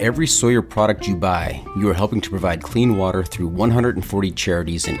 And with every Sawyer product you buy, you are helping to provide clean water through 140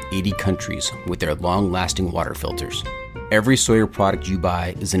 charities in 80 countries with their long-lasting water filters. Every Sawyer product you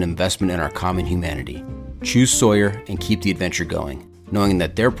buy is an investment in our common humanity. Choose Sawyer and keep the adventure going, knowing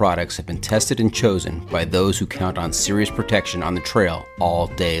that their products have been tested and chosen by those who count on serious protection on the trail all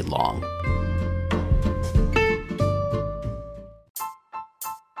day long.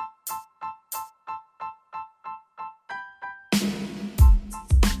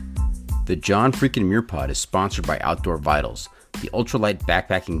 The John Freakin' Muir Pod is sponsored by Outdoor Vitals, the ultralight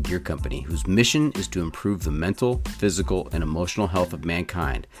backpacking gear company whose mission is to improve the mental, physical, and emotional health of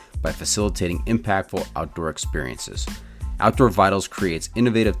mankind by facilitating impactful outdoor experiences. Outdoor Vitals creates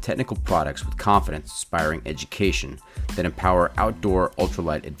innovative technical products with confidence-inspiring education that empower outdoor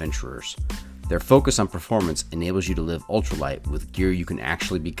ultralight adventurers. Their focus on performance enables you to live ultralight with gear you can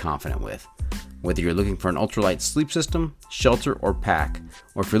actually be confident with. Whether you're looking for an ultralight sleep system, shelter, or pack,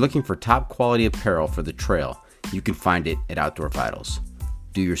 or if you're looking for top quality apparel for the trail, You can find it at Outdoor Vitals.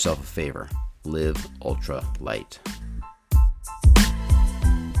 Do yourself a favor. Live ultra light.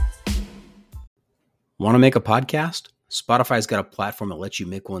 Want to make a podcast? Spotify's got a platform that lets you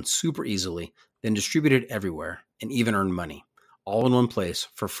make one super easily, then distribute it everywhere and even earn money, all in one place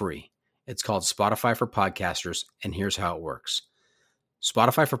for free. It's called Spotify for Podcasters, and here's how it works.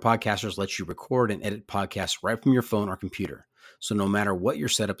 Spotify for Podcasters lets you record and edit podcasts right from your phone or computer. So no matter what your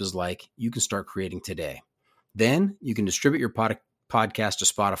setup is like, you can start creating today. Then you can distribute your podcast to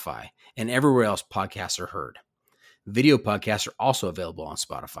Spotify and everywhere else podcasts are heard. Video podcasts are also available on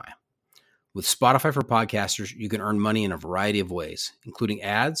Spotify. With Spotify for Podcasters, you can earn money in a variety of ways, including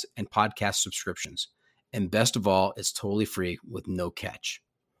ads and podcast subscriptions. And best of all, it's totally free with no catch.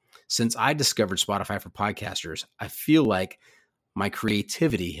 Since I discovered Spotify for Podcasters, I feel like my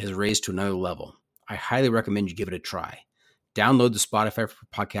creativity has raised to another level. I highly recommend you give it a try. Download the Spotify for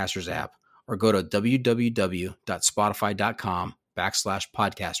Podcasters app or go to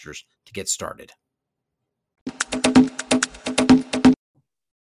www.spotify.com/podcasters to get started.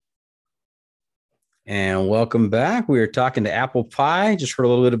 And welcome back. We are talking to Apple Pie. Just heard a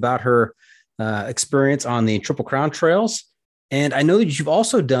little bit about her experience on the Triple Crown trails. And I know that you've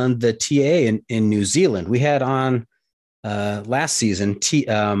also done the TA in New Zealand. We had on last season Tip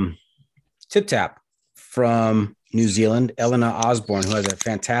Tap from New Zealand, Elena Osborne, who has a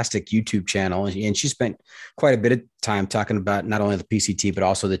fantastic YouTube channel. And she spent quite a bit of time talking about not only the PCT, but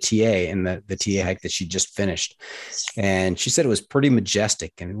also the TA and the TA hike that she just finished. And she said it was pretty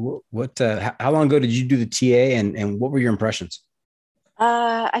majestic. And how long ago did you do the TA and what were your impressions?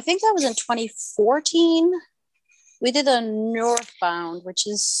 I think that was in 2014. We did a northbound, which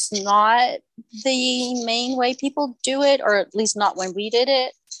is not the main way people do it, or at least not when we did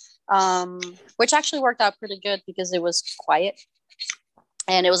it. Which actually worked out pretty good because it was quiet,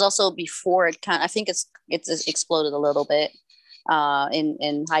 and it was also before it I think it's exploded a little bit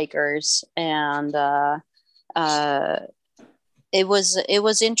in hikers, and it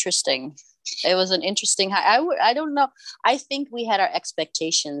was interesting. It was an interesting I don't know. I think we had our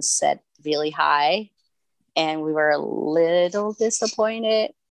expectations set really high, and we were a little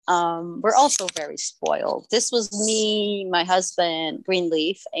disappointed. We're also very spoiled. This was me, my husband,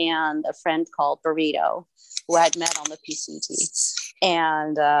 Greenleaf, and a friend called Burrito, who I had met on the PCT.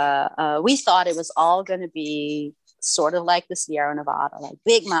 And we thought it was all going to be sort of like the Sierra Nevada, like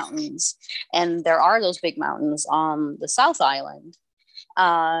big mountains. And there are those big mountains on the South Island.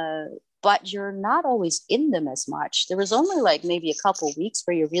 But you're not always in them as much. There was only like maybe a couple of weeks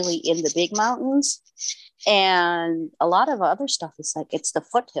where you're really in the big mountains. And a lot of other stuff is like it's the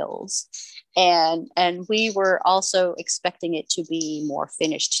foothills, and we were also expecting it to be more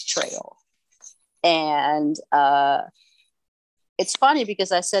finished trail. And it's funny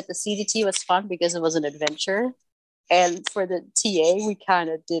because I said the CDT was fun because it was an adventure, and for the TA we kind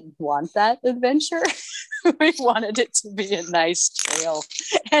of didn't want that adventure. We wanted it to be a nice trail,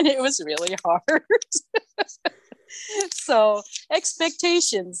 and it was really hard. So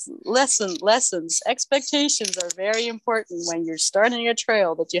expectations, lessons. Expectations are very important when you're starting a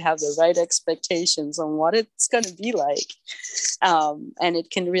trail, that you have the right expectations on what it's going to be like. And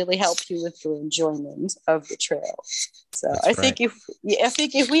it can really help you with the enjoyment of the trail. So that's I think if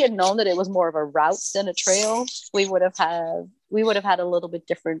we had known that it was more of a route than a trail, we would have had a little bit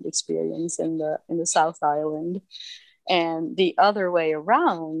different experience in the South Island. And the other way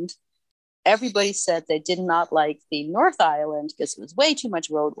around, everybody said they did not like the North Island because it was way too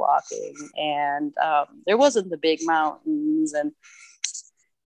much road walking, and there wasn't the big mountains, and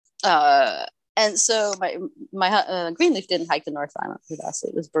so my Greenleaf didn't hike the North Island with us.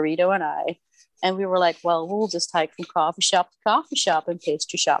 It was Burrito and I, and we were like, well, we'll just hike from coffee shop to coffee shop and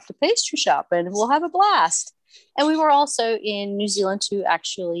pastry shop to pastry shop, and we'll have a blast. And we were also in New Zealand to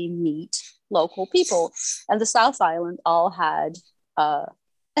actually meet local people, and the South Island all had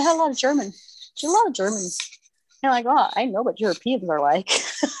it had a lot of Germans. You're like, oh, I know what Europeans are like.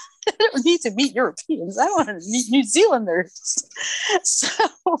 I don't need to meet Europeans. I want to meet New Zealanders. So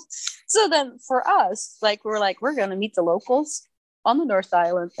then for us, like, we're going to meet the locals on the North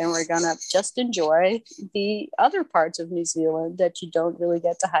Island, and we're going to just enjoy the other parts of New Zealand that you don't really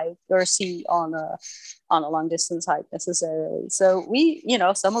get to hike or see on a long distance hike necessarily. So we,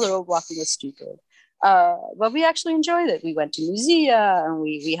 some of the road walking was stupid. But we actually enjoyed it. We went to Musea and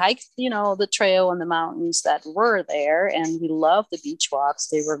we hiked, the trail and the mountains that were there. And we loved the beach walks.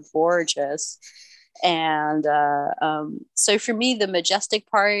 They were gorgeous. And so for me, the majestic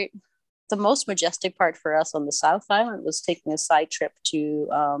part, the most majestic part for us on the South Island was taking a side trip to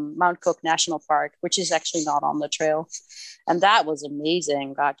Mount Cook National Park, which is actually not on the trail. And that was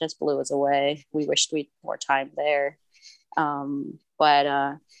amazing. God just blew us away. We wished we'd more time there.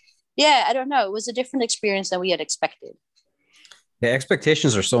 Yeah, I don't know. It was a different experience than we had expected. The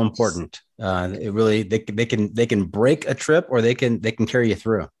expectations are so important. It really, they can break a trip, or they can carry you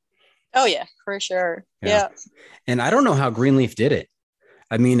through. Oh yeah, for sure. Yeah. And I don't know how Greenleaf did it.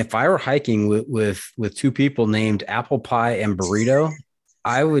 I mean, if I were hiking with two people named Apple Pie and Burrito,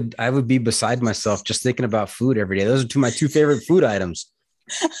 I would be beside myself just thinking about food every day. Those are my two favorite food items.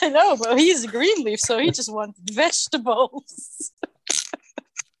 I know, but he's a Greenleaf, so he just wants vegetables.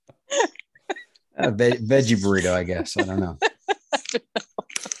 Veggie burrito, I guess. I don't know.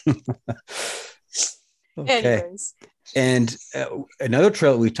 Okay. Anyways. And another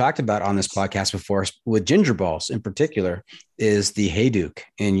trail we've talked about on this podcast before, with Ginger Balls in particular, is the Hayduke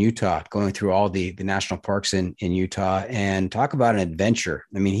in Utah, going through all the national parks in Utah, and talk about an adventure.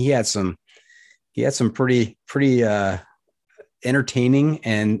 I mean, he had some pretty entertaining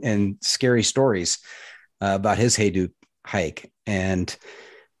and scary stories about his Hayduke hike. And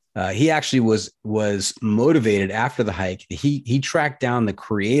he actually was motivated after the hike. He tracked down the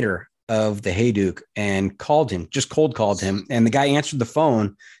creator of the Hayduke and cold called him. And the guy answered the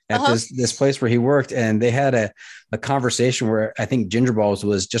phone at this place where he worked. And they had a conversation where I think Ginger Balls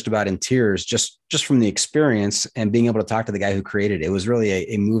was just about in tears, just from the experience and being able to talk to the guy who created it. It was really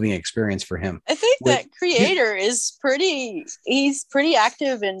a moving experience for him. I think that creator he's pretty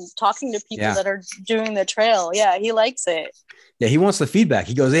active in talking to people that are doing the trail. Yeah, he likes it. Yeah, he wants the feedback.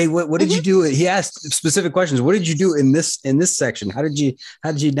 He goes, "Hey, what did you do?" He asked specific questions. What did you do in this section? How did you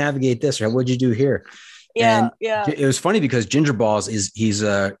navigate this? Or what did you do here? Yeah, and it was funny because Ginger Balls he's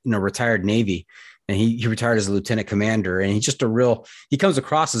a retired Navy, and he retired as a lieutenant commander, and he's just he comes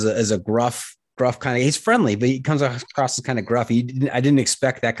across as a gruff kind of. He's friendly, but he comes across as kind of gruff. I didn't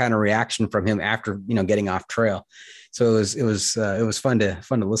expect that kind of reaction from him after getting off trail. So it was fun to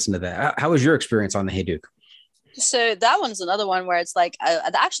listen to that. How was your experience on the Hayduke? So that one's another one where it's like,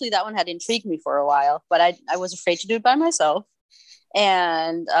 actually that one had intrigued me for a while, but I was afraid to do it by myself.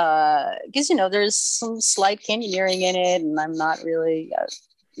 And because, there's some slight canyoneering in it, and I'm not really a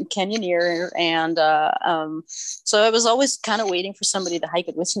canyoneer. And so I was always kind of waiting for somebody to hike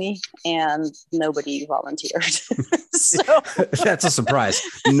it with me, and nobody volunteered. So that's a surprise.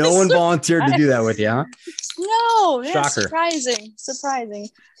 No one volunteered to do that with you, huh? No, yeah, Shocker. Surprising.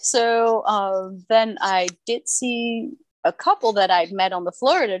 So then I did see a couple that I'd met on the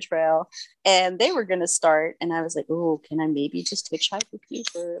Florida Trail, and they were going to start. And I was like, "Oh, can I maybe just hitchhike with you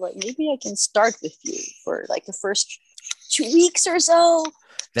for maybe I can start with you for the first 2 weeks or so."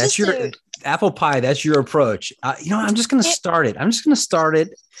 That's Apple Pie. That's your approach. I'm just going to start it. I'm just going to start it,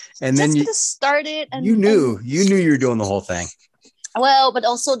 and then you start it. And you knew you were doing the whole thing. Well, but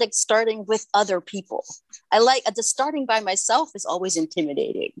also starting with other people. I the starting by myself is always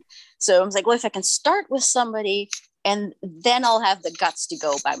intimidating. So I was like, well, if I can start with somebody, and then I'll have the guts to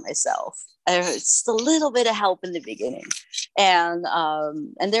go by myself. It's a little bit of help in the beginning. And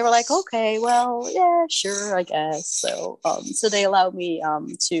they were like, okay, well, yeah, sure, I guess. So they allowed me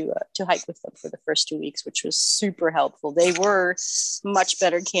to hike with them for the first 2 weeks, which was super helpful. They were much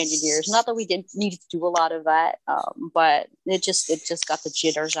better canyoneers. Not that we didn't need to do a lot of that, but it just got the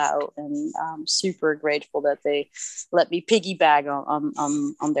jitters out, and I'm super grateful that they let me piggyback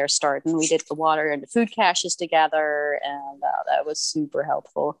on their start. And we did the water and the food caches together, and that was super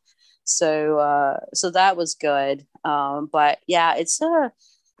helpful. So that was good. But yeah, it's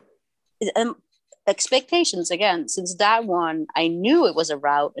expectations again. Since that one, I knew it was a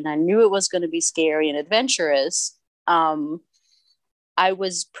route, and I knew it was going to be scary and adventurous. I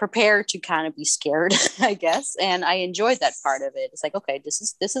was prepared to kind of be scared, I guess, and I enjoyed that part of it. It's like, okay,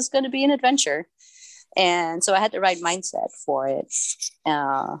 this is going to be an adventure, and so I had the right mindset for it.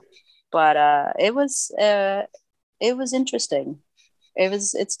 But it was interesting.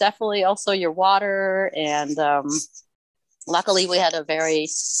 It's definitely also your water, and luckily we had a very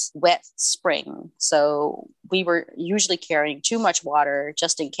wet spring, so we were usually carrying too much water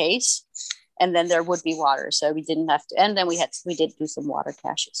just in case, and then there would be water, so we didn't have to. And then we did do some water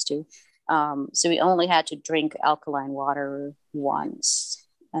caches too, so we only had to drink alkaline water once,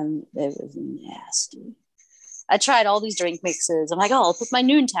 and it was nasty. I tried all these drink mixes. I'm like, oh, I'll put my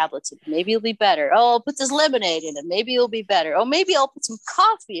Noon tablets in it. Maybe it'll be better. Oh, I'll put this lemonade in it. Maybe it'll be better. Oh, maybe I'll put some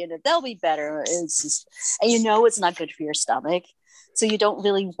coffee in it. That'll be better. It's just, and it's not good for your stomach. So you don't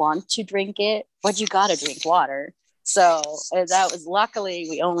really want to drink it, but you got to drink water. So that was, luckily,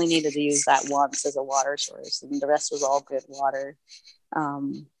 we only needed to use that once as a water source, and the rest was all good water.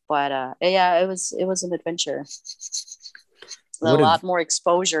 But yeah, it was an adventure. A What if- lot more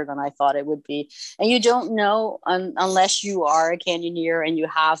exposure than I thought it would be. And you don't know unless you are a canyoneer and you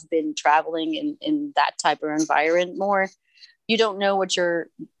have been traveling in that type of environment more. You don't know what you're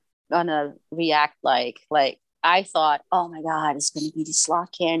gonna react like. Like I thought, oh my God, it's gonna be these slot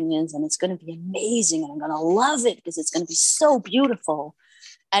canyons and it's gonna be amazing and I'm gonna love it because it's gonna be so beautiful.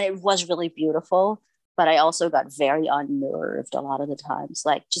 And it was really beautiful. But I also got very unnerved a lot of the times.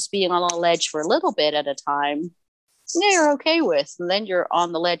 Like just being on a ledge for a little bit at a time, you're okay with, and then you're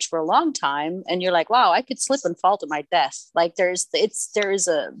on the ledge for a long time and you're like, wow, I could slip and fall to my death. Like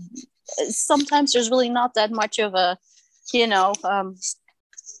sometimes there's really not that much of a,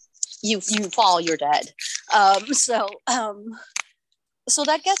 you fall, you're dead. So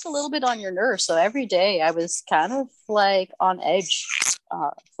that gets a little bit on your nerves. So every day I was kind of like on edge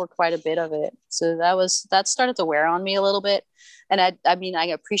for quite a bit of it. So that started to wear on me a little bit. And I mean, I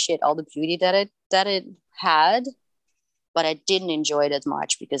appreciate all the beauty that it had, but I didn't enjoy it as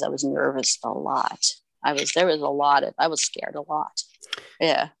much because I was nervous a lot. I was scared a lot.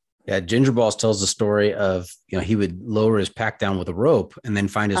 Yeah. Yeah. Ginger Balls tells the story of, he would lower his pack down with a rope and then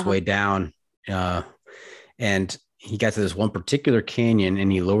find his way down. And he got to this one particular canyon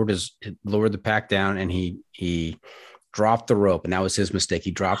and he lowered the pack down and he dropped the rope. And that was his mistake.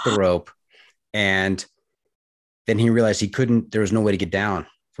 He dropped the rope and then he realized there was no way to get down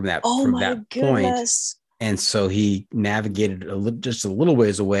from that point. And so he navigated just a little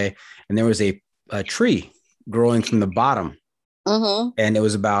ways away, and there was a tree growing from the bottom. And it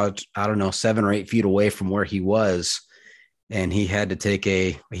was about, 7 or 8 feet away from where he was. And he had to take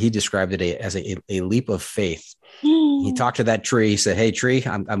he described it as a leap of faith. He talked to that tree. He said, hey, tree,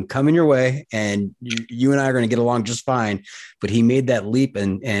 I'm coming your way and you and I are going to get along just fine. But he made that leap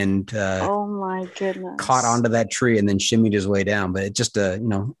and oh my goodness, caught onto that tree and then shimmied his way down. But it just,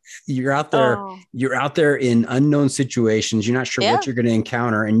 you're out there in unknown situations. You're not sure what you're going to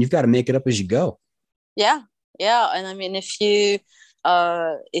encounter and you've got to make it up as you go. Yeah. Yeah. And I mean, if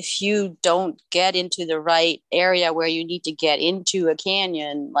you don't get into the right area where you need to get into a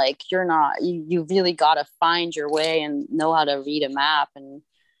canyon, like you really got to find your way and know how to read a map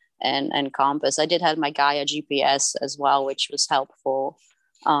and compass. I did have my Gaia GPS as well, which was helpful.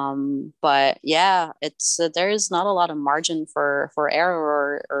 But yeah, there is not a lot of margin for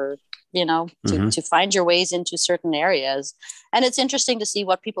error or to find your ways into certain areas. And it's interesting to see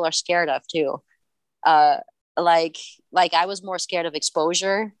what people are scared of too. Like I was more scared of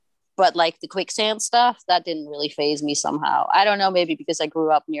exposure, but like the quicksand stuff, that didn't really faze me somehow. I don't know, maybe because I grew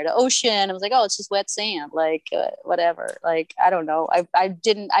up near the ocean. I was like, oh, it's just wet sand, like whatever. Like, I don't know. I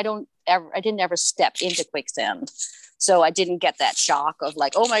didn't ever step into quicksand. So I didn't get that shock of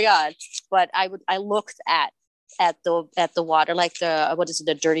like, oh my God. But I looked at the water, like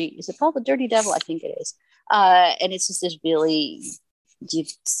is it called the Dirty Devil? I think it is. And it's just this really deep,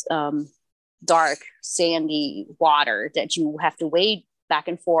 dark sandy water that you have to wade back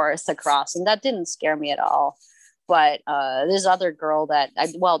and forth across, and that didn't scare me at all. But this other girl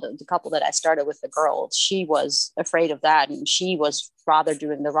the couple that I started with, the girl, she was afraid of that, and she was rather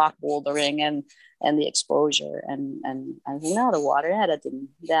doing the rock bouldering and the exposure, and I was like, no, the water, I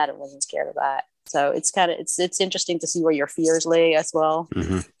wasn't scared of that. So it's interesting to see where your fears lay as well.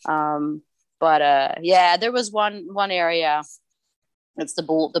 But there was one area. It's the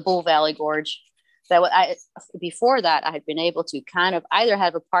Bull Valley Gorge. Before that, I had been able to kind of either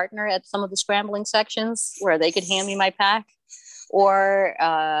have a partner at some of the scrambling sections where they could hand me my pack, or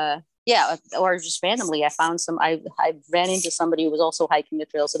just randomly I found I ran into somebody who was also hiking the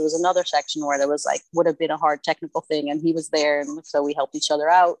trail. So there was another section where there was would have been a hard technical thing, and he was there, and so we helped each other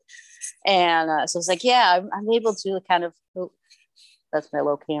out. And so it's like, yeah, I'm able to kind of. Oh, that's my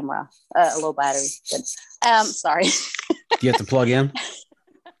low camera, low battery. Good. Sorry. Do you have to plug in?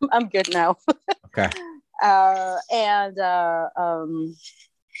 I'm good now. Okay. And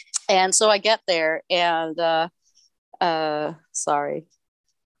so I get there and sorry.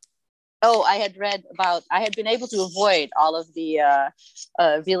 Oh, I had been able to avoid all of the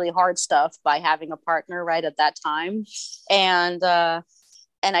really hard stuff by having a partner right at that time.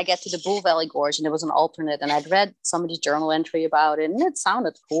 And I get to the Bull Valley Gorge, and it was an alternate. And I'd read somebody's journal entry about it, and it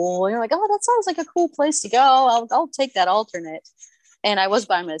sounded cool. And you're like, oh, that sounds like a cool place to go. I'll take that alternate. And I was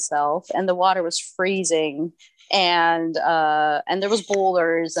by myself, and the water was freezing, and there was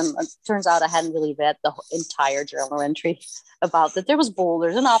boulders. And it turns out I hadn't really read the entire journal entry about that. There was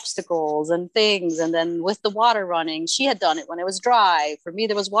boulders and obstacles and things. And then with the water running, she had done it when it was dry. For me,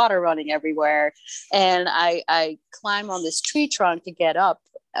 there was water running everywhere. And I climbed on this tree trunk to get up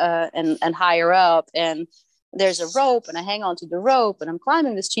and higher up. And there's a rope and I hang on to the rope and I'm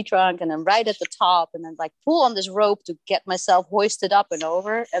climbing this tree trunk and I'm right at the top and then like pull on this rope to get myself hoisted up and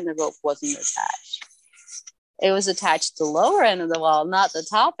over, and the rope wasn't attached. It was attached to the lower end of the wall, not the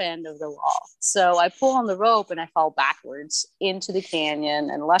top end of the wall. So I pull on the rope and I fall backwards into the canyon.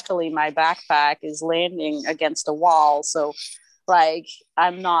 And luckily my backpack is landing against a wall. So like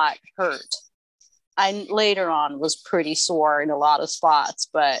I'm not hurt. I later on was pretty sore in a lot of spots,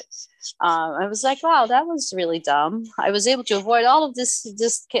 but I was like, wow, that was really dumb. I was able to avoid all of this.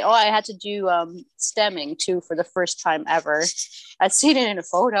 I had to do stemming too for the first time ever. I'd seen it in a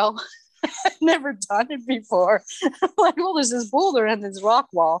photo. I'd never done it before. I'm like, well, there's this boulder and this rock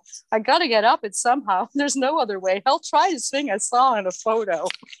wall. I got to get up it somehow. There's no other way. I'll try this thing I saw in a photo.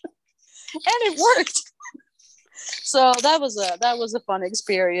 And it worked. So that was a fun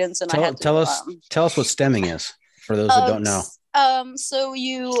experience. And tell us what stemming is for those that don't know. So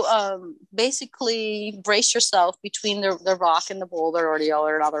you basically brace yourself between the rock and the boulder or the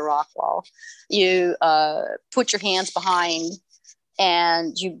other rock wall. You put your hands behind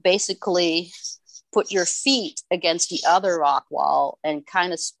and you basically put your feet against the other rock wall and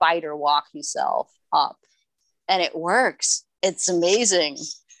kind of spider walk yourself up. And it works. It's amazing.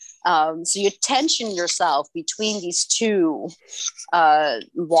 So you tension yourself between these two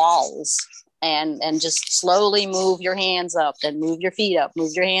walls and just slowly move your hands up, then move your feet up,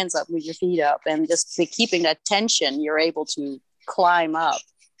 move your hands up, move your feet up. And just keeping that tension, you're able to climb up.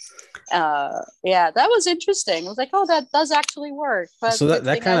 That was interesting. I was like, oh, that does actually work. But so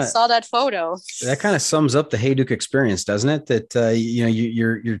that kind of saw that photo. That kind of sums up the Haydock experience, doesn't it? That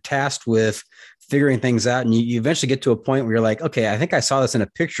you're tasked with figuring things out, and you eventually get to a point where you're like, okay, I think I saw this in a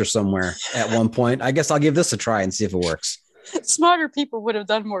picture somewhere at one point. I guess I'll give this a try and see if it works. Smarter people would have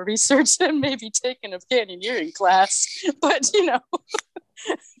done more research and maybe taken a canyoneering class, but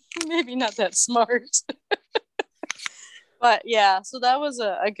maybe not that smart. But yeah, so that was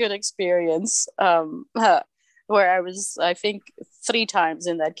a good experience. Where I think 3 times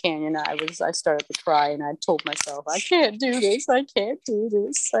in that canyon, I started to cry and I told myself, I can't do this. I can't do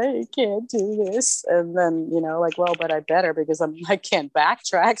this. I can't do this. And then, well, but I better, because I can't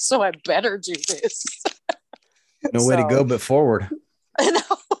backtrack. So I better do this. No way to go but forward. I know.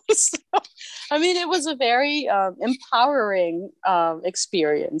 So, it was a very empowering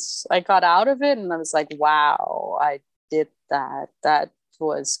experience. I got out of it and I was like, wow, I did that. That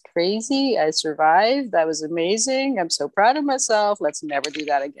was crazy. I survived. That was amazing. I'm so proud of myself. Let's never do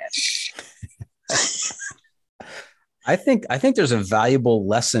that again. I think there's a valuable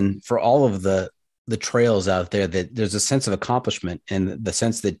lesson for all of the trails out there, that there's a sense of accomplishment, and the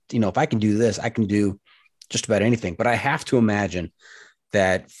sense that, if I can do this, I can do just about anything. But I have to imagine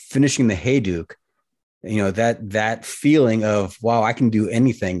that finishing the Haydock, that feeling of, wow, I can do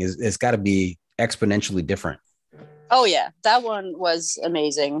anything is got to be exponentially different. Oh yeah, that one was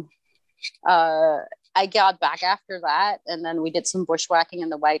amazing. I got back after that, and then we did some bushwhacking in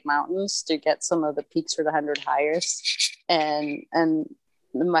the White Mountains to get some of the peaks for the 100 highest. And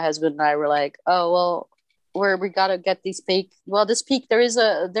my husband and I were like, oh well, we got to get these peaks. Well, this peak, there is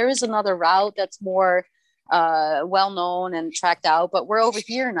another route that's more well known and tracked out, but we're over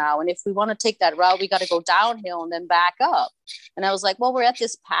here now, and if we want to take that route, we got to go downhill and then back up. And I was like, well, we're at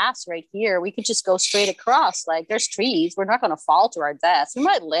this pass right here, we could just go straight across. Like, there's trees, we're not going to fall to our deaths. We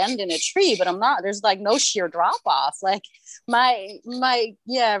might land in a tree, but there's like no sheer drop off. Like my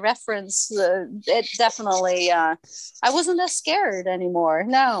reference, it definitely I wasn't as scared anymore.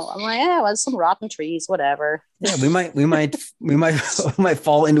 No, I'm like, well, some rotten trees, whatever. Yeah, we might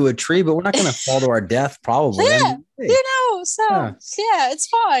fall into a tree, but we're not going to fall to our death, probably. Yeah, it's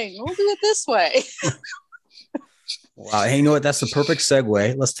fine. We'll do it this way. Wow. Hey, you know what? That's the perfect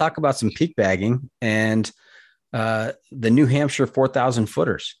segue. Let's talk about some peak bagging and the New Hampshire 4,000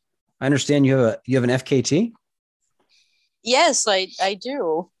 footers. I understand you have an FKT. Yes, I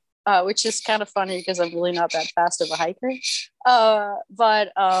do. Which is kind of funny because I'm really not that fast of a hiker.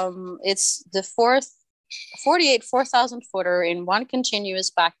 But it's the 48 4,000 footer in one continuous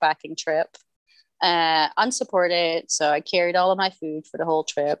backpacking trip, unsupported. So I carried all of my food for the whole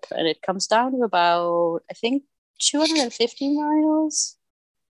trip, and it comes down to about, I think, 250 miles,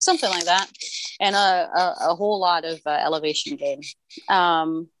 something like that, and a whole lot of elevation gain. I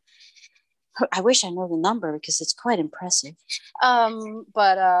wish I know the number because it's quite impressive. So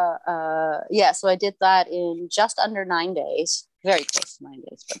I did that in just under 9 days, very close to 9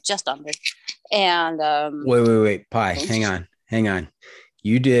 days, but just under. And wait, Pi, hang on.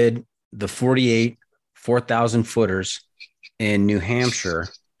 You did the 48 4,000 footers in New Hampshire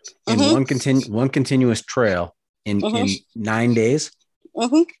in one continuous trail in 9 days.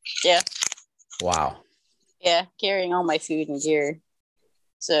 Yeah. Wow. Yeah, carrying all my food and gear.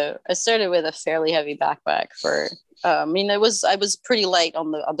 So I started with a fairly heavy backpack for. I mean, I was pretty light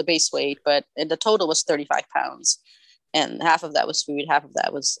on the base weight, but the total was 35 pounds, and half of that was food, half of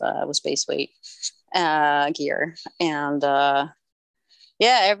that was base weight gear, and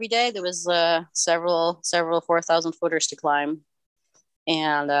yeah, every day there was several 4,000 footers to climb.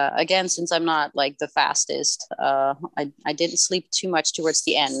 And again, since I'm not like the fastest, I didn't sleep too much towards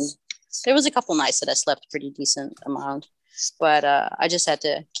the end. There was a couple nights that I slept pretty decent amount, but I just had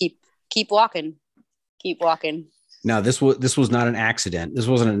to keep walking. Now, this was not an accident. This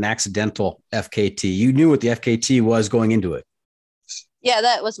wasn't an accidental FKT. You knew what the FKT was going into it. Yeah,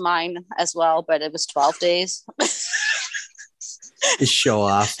 that was mine as well, but it was 12 days. Just show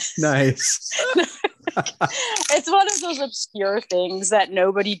off. Nice. It's one of those obscure things that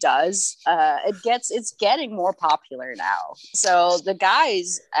nobody does. It's getting more popular now. So the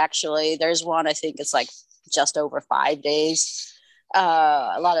guys, actually, there's one, I think it's like just over 5 days.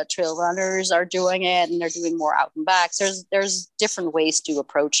 A lot of trail runners are doing it, and they're doing more out and backs. There's different ways to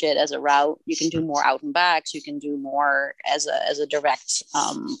approach it as a route. You can do more out and backs. You can do more as a direct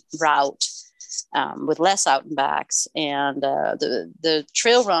route. With less out and backs, and the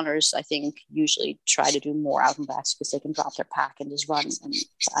trail runners, I think, usually try to do more out and backs because they can drop their pack and just run. And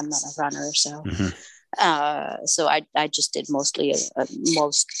I'm not a runner, so so I just did mostly a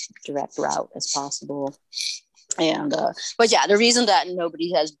most direct route as possible. And but yeah, the reason that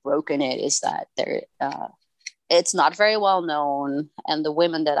nobody has broken it is that it's not very well known, and the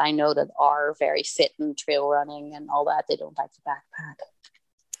women that I know that are very fit in trail running and all that, they don't like the backpack.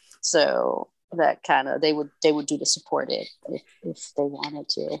 So that kind of they would do to support it if they wanted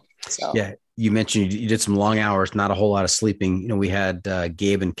to. So yeah, you mentioned you did some long hours, not a whole lot of sleeping. You know, we had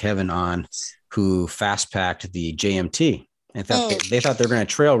Gabe and Kevin on who fast packed the JMT and they thought they were going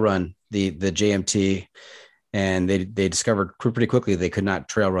to trail run the JMT, and they discovered pretty quickly they could not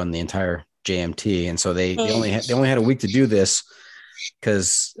trail run the entire JMT, and so they only had a week to do this.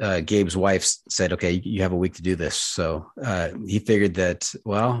 Because Gabe's wife said, okay, you have a week to do this. So he figured that,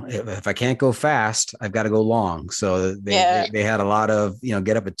 well, if I can't go fast, I've got to go long. So they had a lot of,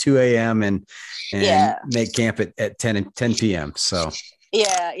 get up at 2 a.m. and make camp at 10 p.m. So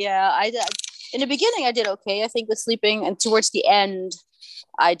I did. In the beginning, I did okay, I think, with sleeping. And towards the end,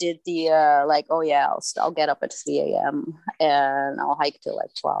 I did the I'll get up at 3 a.m. and I'll hike till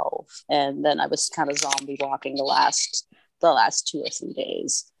like 12. And then I was kind of zombie walking the last 2 or 3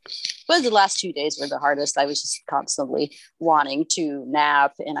 days. But the last 2 days were the hardest. I was just constantly wanting to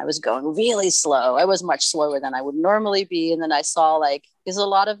nap, and I was going really slow. I was much slower than I would normally be. And then I saw because a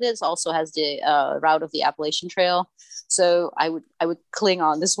lot of this also has the route of the Appalachian Trail. So I would cling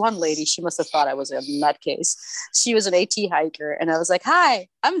on. This one lady, she must have thought I was a nutcase. She was an AT hiker, and I was like, "Hi,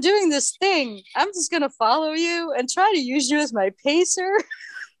 I'm doing this thing. I'm just gonna follow you and try to use you as my pacer."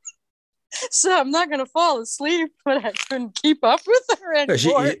 So I'm not going to fall asleep, but I couldn't keep up with her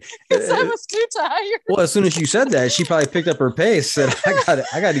anymore because I was too tired. Well, as soon as you said that, she probably picked up her pace, said,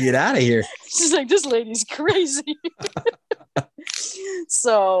 I got to get out of here. She's like, this lady's crazy.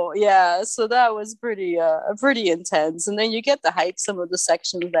 So that was pretty intense. And then you get to hike some of the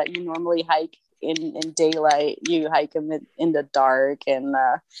sections that you normally hike in daylight. You hike them in the dark, and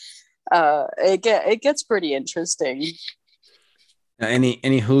it gets pretty interesting.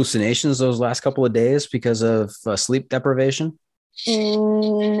 Any hallucinations those last couple of days because of sleep deprivation?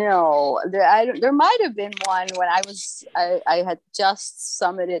 No, there might have been one when I had just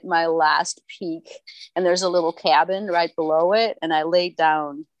summited my last peak, and there's a little cabin right below it, and I laid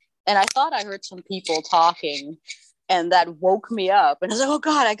down, and I thought I heard some people talking, and that woke me up, and I was like, oh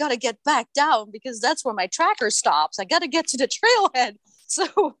God, I got to get back down because that's where my tracker stops. I got to get to the trailhead.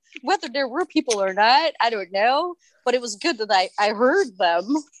 So whether there were people or not, I don't know. But it was good that I heard them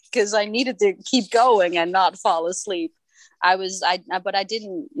because I needed to keep going and not fall asleep. I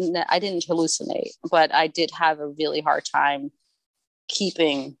didn't hallucinate, but I did have a really hard time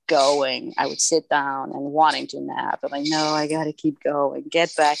keeping going. I would sit down and wanting to nap. I'm like, no, I got to keep going.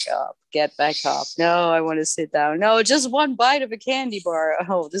 Get back up. No, I want to sit down. No, just one bite of a candy bar.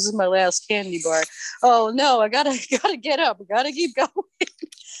 Oh, this is my last candy bar. Oh no, I gotta get up. I gotta keep going.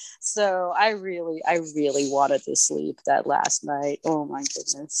 So I really wanted to sleep that last night. Oh my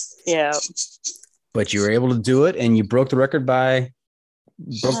goodness. Yeah. But you were able to do it, and you broke the record the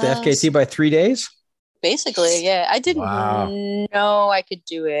FKT by 3 days? Basically, yeah. I didn't know I could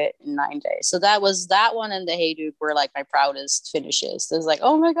do it in 9 days. So that one and the Hayduke were like my proudest finishes. It was like,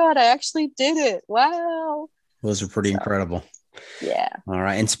 oh my God, I actually did it. Wow. Those are pretty incredible. Yeah. All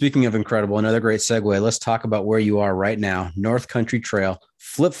right. And speaking of incredible, another great segue. Let's talk about where you are right now. North Country Trail,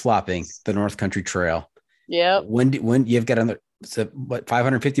 flip-flopping the North Country Trail. Yep. When you've got another, so what,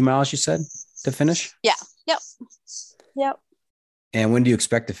 550 miles you said to finish? Yeah. Yep. And when do you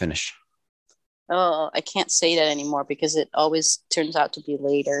expect to finish? Oh, I can't say that anymore because it always turns out to be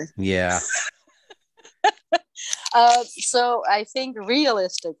later. Yeah. So I think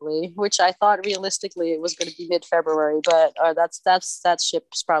realistically, which I thought realistically it was going to be mid-February, but that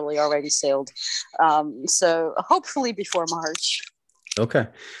ship's probably already sailed. So hopefully before March. Okay.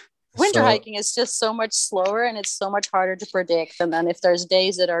 Winter hiking is just so much slower and it's so much harder to predict. And then if there's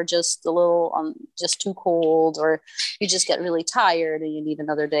days that are just a little just too cold, or you just get really tired and you need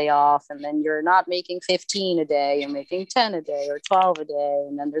another day off, and then you're not making 15 a day, you're making 10 a day or 12 a day,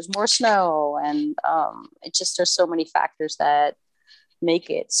 and then there's more snow, and there's so many factors that make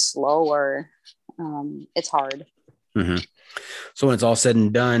it slower. It's hard. Mm-hmm. So when it's all said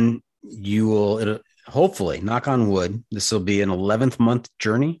and done, it'll hopefully, knock on wood, this will be an 11 month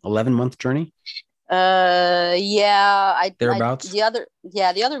journey. Yeah. Thereabouts. The other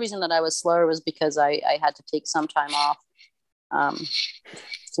reason that I was slower was because I had to take some time off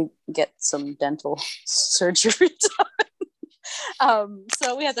to get some dental surgery done.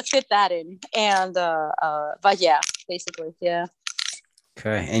 So we had to fit that in. And but yeah, basically, yeah.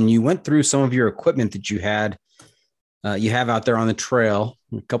 Okay. And you went through some of your equipment that you have out there on the trail,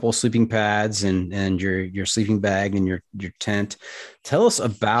 a couple of sleeping pads and your sleeping bag and your tent. Tell us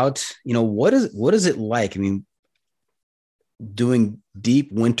about, what is it like? I mean, doing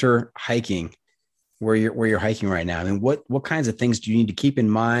deep winter hiking where you're hiking right now. I mean, what kinds of things do you need to keep in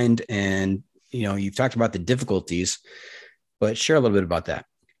mind? And, you've talked about the difficulties, but share a little bit about that.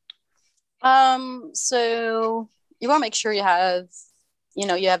 So you want to make sure you have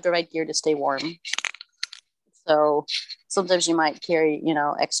the right gear to stay warm. So sometimes you might carry,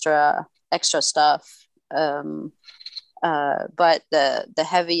 extra stuff. But the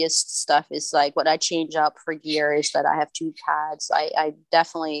heaviest stuff is like what I change up for gear is that I have 2 pads. I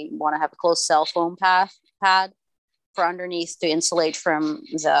definitely want to have a closed cell phone pad for underneath to insulate from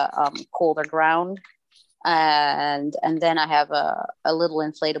the colder ground. And then I have a little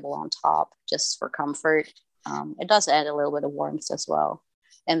inflatable on top just for comfort. It does add a little bit of warmth as well.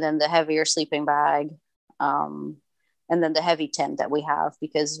 And then the heavier sleeping bag. And then the heavy tent that we have,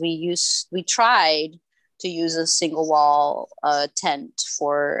 because we tried to use a single wall tent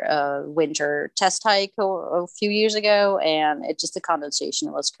for winter test hike a few years ago, and the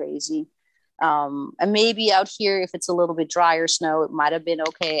condensation was crazy. And maybe out here, if it's a little bit drier snow, it might have been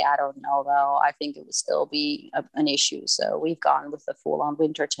okay. I don't know though. I think it would still be an issue. So we've gone with the full-on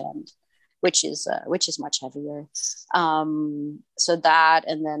winter tent, which is much heavier. So that,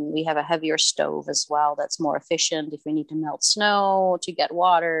 and then we have a heavier stove as well. That's more efficient if we need to melt snow to get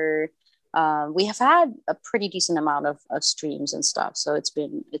water. We have had a pretty decent amount of streams and stuff. So it's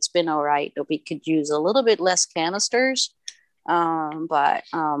been all right. We could use a little bit less canisters. But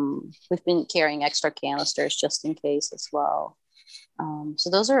we've been carrying extra canisters just in case as well.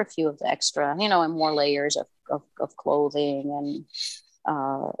 So those are a few of the extra, and more layers of clothing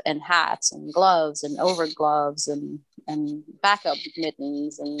and hats and gloves and over gloves and backup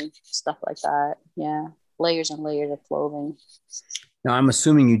mittens and stuff like that. Yeah. Layers and layers of clothing. Now, I'm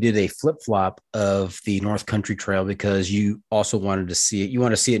assuming you did a flip-flop of the North Country Trail because you also wanted to see it. You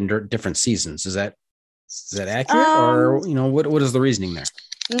want to see it in different seasons. Is that accurate? Or, what is the reasoning there?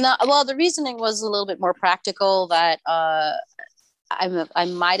 No, well, the reasoning was a little bit more practical that I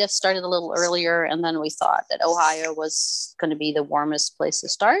might have started a little earlier, and then we thought that Ohio was going to be the warmest place to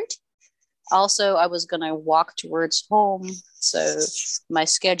start. Also, I was going to walk towards home, so my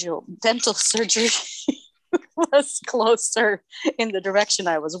scheduled dental surgery was closer in the direction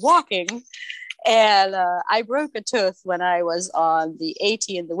I was walking. And I broke a tooth when I was on the AT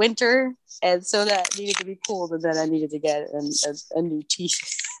in the winter, and so that needed to be pulled, and then I needed to get a new teeth,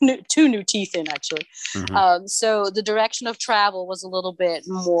 2 new teeth in actually. Mm-hmm. So the direction of travel was a little bit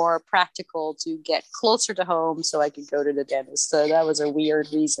more practical to get closer to home, so I could go to the dentist. So that was a weird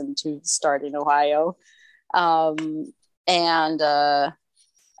reason to start in Ohio,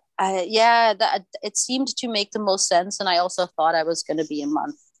 it seemed to make the most sense, and I also thought I was going to be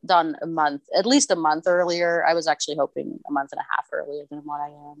at least a month earlier. I was actually hoping a month and a half earlier than what I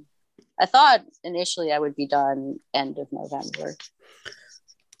am. I thought initially I would be done end of November,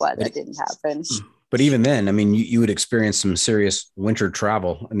 but that didn't happen. But even then, I mean, you would experience some serious winter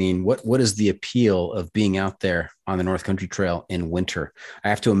travel. I mean, what is the appeal of being out there on the North Country Trail in winter? I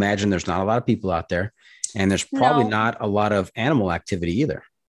have to imagine there's not a lot of people out there, and there's probably not a lot of animal activity either.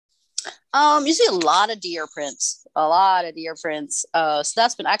 You see a lot of deer prints. So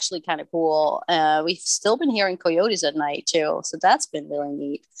that's been actually kind of cool. We've still been hearing coyotes at night too. So that's been really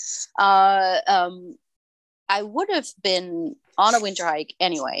neat. I would have been on a winter hike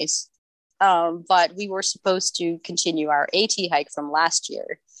anyways, but we were supposed to continue our AT hike from last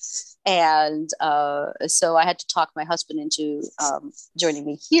year. And so I had to talk my husband into joining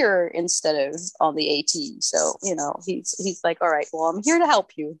me here instead of on the AT. So, he's like, all right, well, I'm here to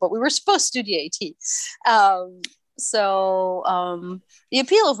help you, but we were supposed to do the AT. The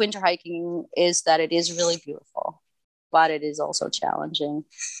appeal of winter hiking is that it is really beautiful, but it is also challenging.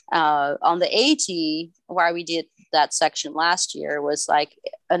 On the AT, where we did that section last year, was like,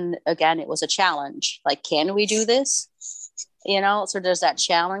 and again, it was a challenge. Like, can we do this? So there's that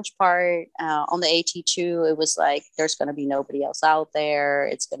challenge part. On the AT2, it was like, there's going to be nobody else out there.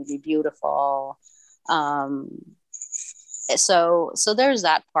 It's going to be beautiful. So there's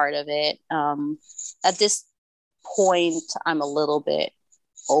that part of it. At this point, I'm a little bit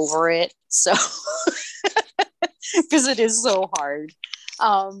over it. So, because it is so hard.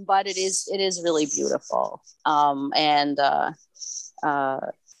 But it is really beautiful.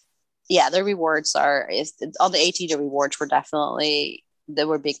 The rewards are on the AT. The rewards there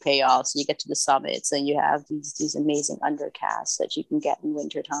were big payoffs. You get to the summits and you have these amazing undercasts that you can get in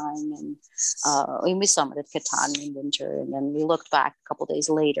wintertime. And we summited Catania in winter, and then we looked back a couple days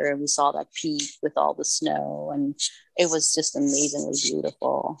later and we saw that peak with all the snow, and it was just amazingly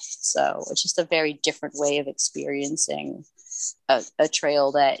beautiful. So it's just a very different way of experiencing a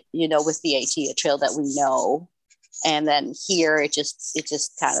trail that, with the AT, a trail that we know. And then here, it just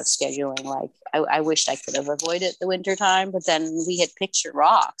kind of scheduling. Like, I wished I could have avoided the winter time, but then we hit Picture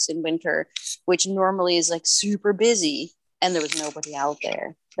Rocks in winter, which normally is like super busy, and there was nobody out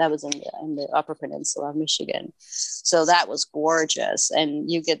there. That was in the Upper Peninsula of Michigan, so that was gorgeous. And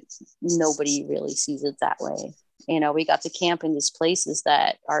nobody really sees it that way. We got to camp in these places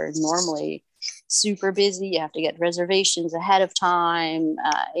that are normally super busy. You have to get reservations ahead of time,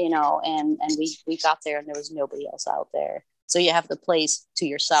 and we got there and there was nobody else out there. So you have the place to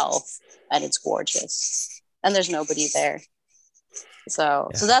yourself and it's gorgeous and there's nobody there. So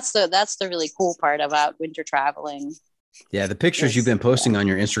that's the really cool part about winter traveling. Yeah. The pictures you've been posting on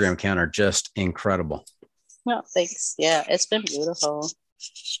your Instagram account are just incredible. No, thanks. Yeah. It's been beautiful.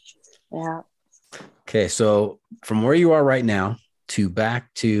 Yeah. Okay. So from where you are right now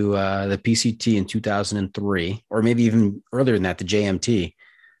back to the PCT in 2003, or maybe even earlier than that, the JMT,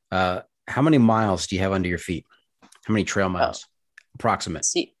 how many miles do you have under your feet? How many trail miles? Approximate.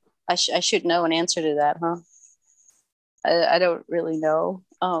 See, I should know an answer to that, huh? I don't really know.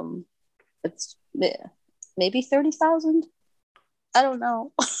 It's maybe 30,000. I don't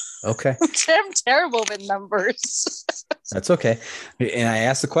know. Okay. I'm terrible with numbers. That's okay. And I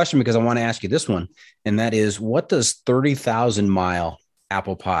asked the question because I want to ask you this one. And that is, what does 30,000 mile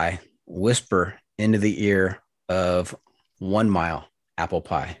apple pie whisper into the ear of 1 mile apple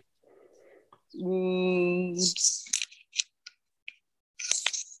pie?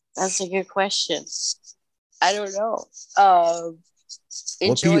 That's a good question. I don't know.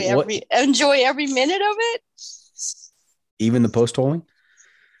 Enjoy every minute of it. Even the post holing?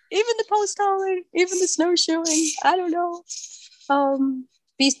 Even the post holing, even the snowshoeing. I don't know.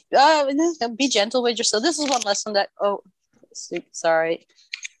 Be gentle with yourself. This is one lesson that. Oh, sorry.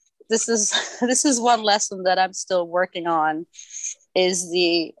 This is one lesson that I'm still working on. Is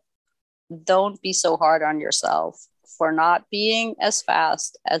don't be so hard on yourself for not being as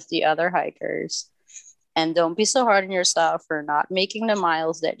fast as the other hikers, and don't be so hard on yourself for not making the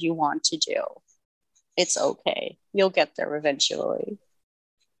miles that you want to do. It's okay. You'll get there eventually.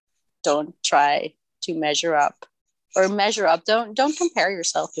 Don't try to measure up. Don't compare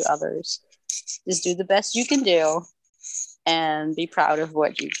yourself to others. Just do the best you can do and be proud of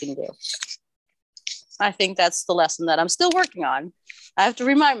what you can do. I think that's the lesson that I'm still working on. I have to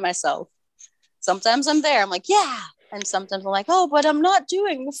remind myself. Sometimes I'm there. I'm like, yeah. And sometimes I'm like, oh, but I'm not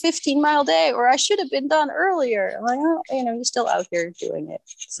doing a 15-mile day, or I should have been done earlier. I'm like, oh, you're still out here doing it.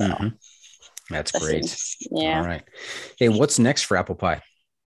 So That's great. Yeah. All right. Hey, what's next for apple pie?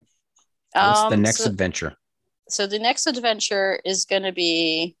 What's the next adventure? So the next adventure is going to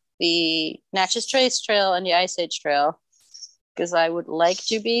be the Natchez Trace Trail and the Ice Age Trail, because I would like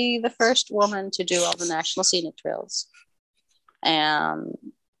to be the first woman to do all the National Scenic Trails. And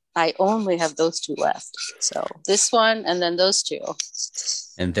I only have those two left. So this one and then those two.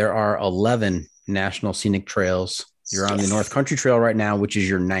 And there are 11 National Scenic Trails. You're on the North Country Trail right now, which is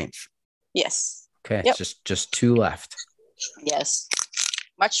your 9th. Yes. Okay. Yep. Just 2 left. Yes.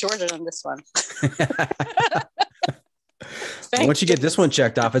 Much shorter than this one. Once you get this one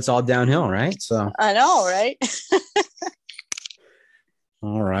checked off, it's all downhill, right? So I know, right?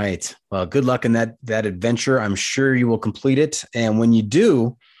 All right. Well, good luck in that adventure. I'm sure you will complete it. And when you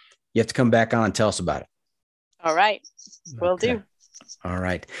do, you have to come back on and tell us about it. All right. Will Okay. do. All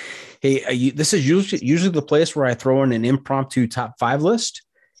right. Hey, this is usually the place where I throw in an impromptu top 5 list.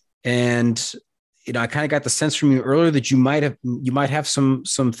 And, I kind of got the sense from you earlier that you might have some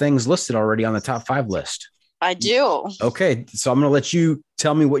things listed already on the top 5 list. I do. Okay. So I'm going to let you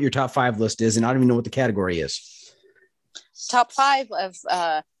tell me what your top 5 list is. And I don't even know what the category is. Top 5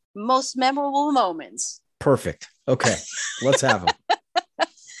 of most memorable moments. Perfect. Okay. Let's have them.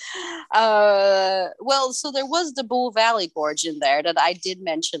 Well, so there was the Bull Valley Gorge in there that I did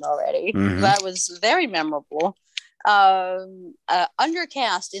mention already. Mhm. That was very memorable.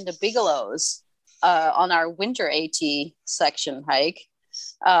 Undercast in the Bigelows on our winter AT section hike.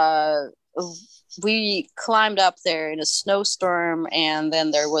 We climbed up there in a snowstorm, and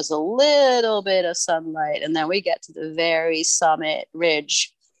then there was a little bit of sunlight, and then we get to the very summit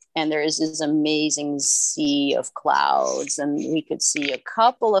ridge, and there is this amazing sea of clouds, and we could see a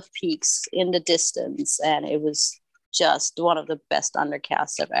couple of peaks in the distance, and it was just one of the best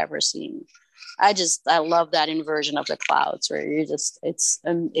undercasts I've ever seen. I love that inversion of the clouds where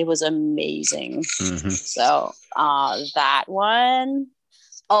it was amazing. Mhm. So that one.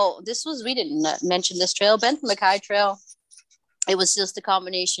 Oh, we didn't mention this trail, Benton MacKay Trail. It was just a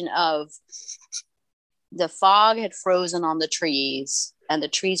combination of the fog had frozen on the trees, and the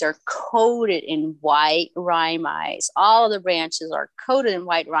trees are coated in white rime ice. All of the branches are coated in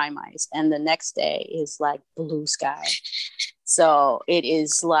white rime ice, and the next day is like blue sky. So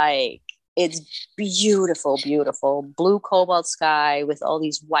it's beautiful, beautiful blue cobalt sky with all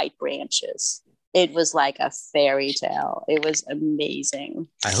these white branches. It was like a fairy tale. It was amazing.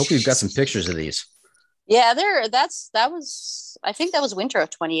 I hope you've got some pictures of these. Yeah, I think that was winter of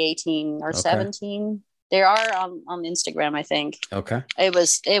 2018 or 17. They are on Instagram, I think. Okay. It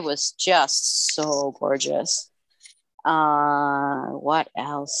was just so gorgeous. What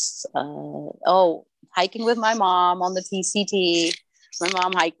else? Hiking with my mom on the TCT. My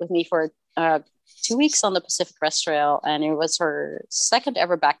mom hiked with me for 2 weeks on the Pacific Crest Trail, and it was her second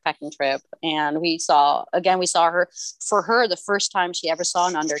ever backpacking trip. And we saw her the first time she ever saw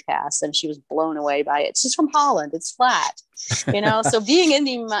an undercast, and she was blown away by it. She's from Holland; it's flat, So being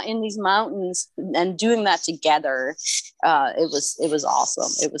in these mountains and doing that together, it was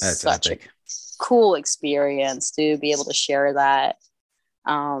awesome. It was such a cool experience to be able to share that.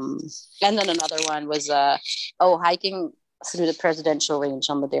 And then another one was hiking through the Presidential Range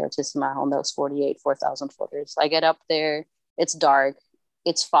on the Deretissima on those 4,000 footers. I get up there, it's dark,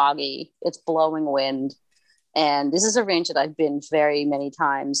 it's foggy, it's blowing wind. And this is a range that I've been very many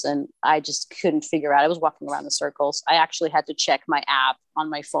times, and I just couldn't figure out. I was walking around the circles. I actually had to check my app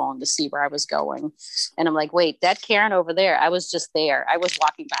on my phone to see where I was going. And I'm like, wait, that cairn over there, I was just there. I was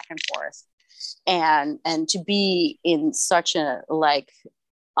walking back and forth. And to be in such a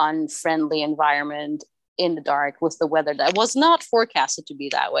unfriendly environment in the dark with the weather that was not forecasted to be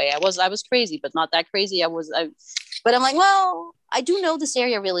that way. I was crazy, but not that crazy. But I'm like, well, I do know this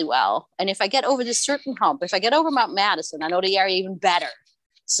area really well. And if I get over this certain hump, if I get over Mount Madison, I know the area even better.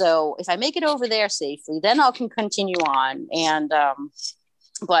 So if I make it over there safely, then I can continue on. And,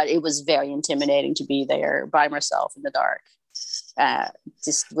 but it was very intimidating to be there by myself in the dark,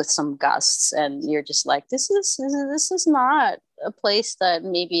 just with some gusts. And you're just like, this is not a place that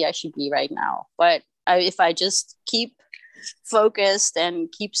maybe I should be right now. But if I just keep focused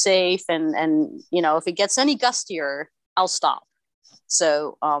and keep safe and if it gets any gustier, I'll stop.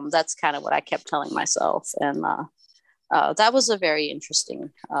 So that's kind of what I kept telling myself. And that was a very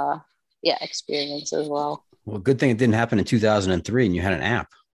interesting experience as well. Well, good thing it didn't happen in 2003 and you had an app.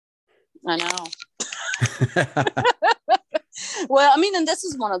 I know. Well, I mean, and this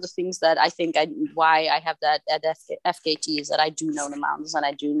is one of the things that I think why I have that at FKT is that I do know the mountains and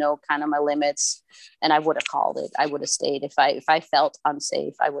I do know kind of my limits, and I would have called it. I would have stayed if I felt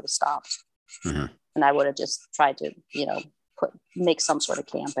unsafe. I would have stopped, and I would have just tried to make some sort of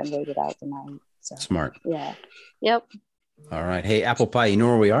camp and wait it out the night. So, smart. Yeah. Yep. All right. Hey, Apple Pie, you know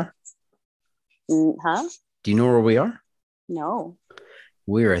where we are? Huh? Do you know where we are? No.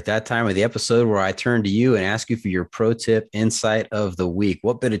 We're at that time of the episode where I turn to you and ask you for your pro tip insight of the week.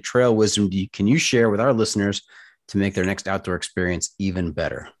 What bit of trail wisdom can you share with our listeners to make their next outdoor experience even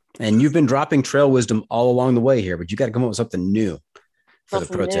better? And you've been dropping trail wisdom all along the way here, but you got to come up with something new for the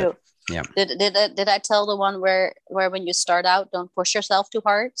pro tip. Yeah. Did I tell the one where when you start out, don't push yourself too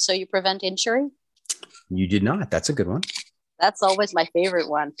hard so you prevent injury? You did not. That's a good one. That's always my favorite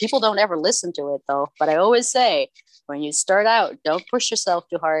one. People don't ever listen to it though, but I always say, when you start out, don't push yourself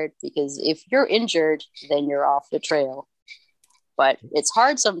too hard, because if you're injured, then you're off the trail. But it's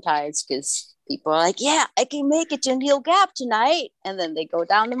hard sometimes because people are like, yeah, I can make it to Neil Gap tonight. And then they go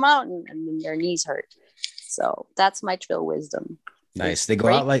down the mountain and then their knees hurt. So that's my trail wisdom. Nice. They go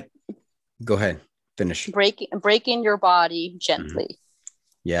out like, go ahead, finish. Breaking your body gently.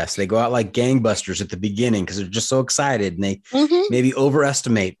 Yes, they go out like gangbusters at the beginning because they're just so excited, and they maybe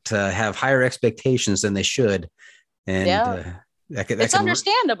overestimate, have higher expectations than they should. And it's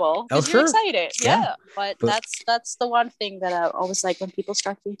understandable. Oh, sure. You're excited. Yeah. But that's the one thing that I always like when people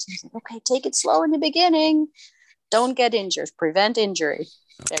start routines. Like, okay, take it slow in the beginning. Don't get injured. Prevent injury.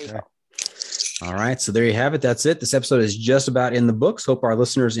 There you go. All right. So there you have it. That's it. This episode is just about in the books. Hope our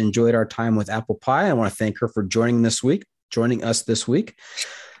listeners enjoyed our time with Apple Pie. I want to thank her for joining us this week.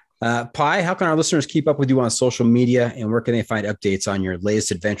 Pie, how can our listeners keep up with you on social media, and where can they find updates on your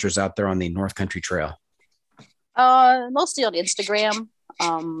latest adventures out there on the North Country Trail? Mostly on Instagram.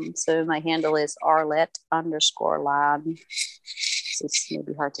 So my handle is Arlette_Lan. It's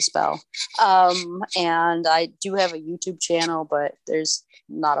maybe hard to spell. And I do have a YouTube channel, but there's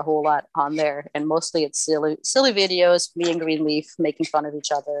not a whole lot on there. And mostly it's silly videos, me and Greenleaf making fun of each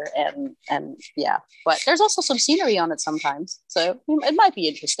other. And yeah, but there's also some scenery on it sometimes. So it might be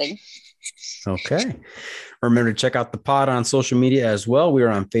interesting. Okay. Remember to check out the pod on social media as well. We are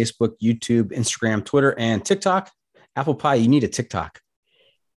on Facebook, YouTube, Instagram, Twitter, and TikTok. Apple Pie, you need a TikTok.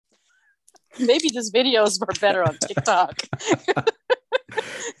 Maybe these videos were better on TikTok.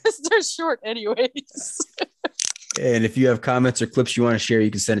 They're short anyways. And if you have comments or clips you want to share,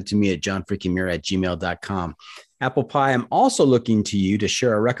 you can send it to me at johnfreakinmuir@gmail.com. Apple Pie, I'm also looking to you to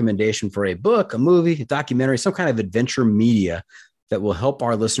share a recommendation for a book, a movie, a documentary, some kind of adventure media that will help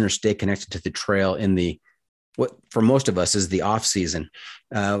our listeners stay connected to the trail in what for most of us is the off season.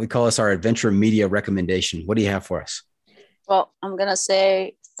 We call this our adventure media recommendation. What do you have for us? Well, I'm going to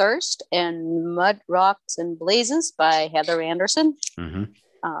say Thirst and Mud, Rocks, and Blazes by Heather Anderson,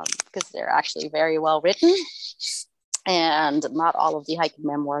 because they're actually very well written, and not all of the hiking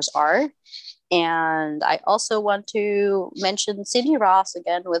memoirs are. And I also want to mention Cindy Ross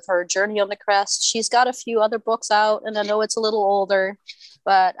again with her Journey on the Crest. She's got a few other books out, and I know it's a little older,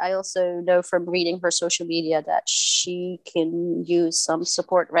 but I also know from reading her social media that she can use some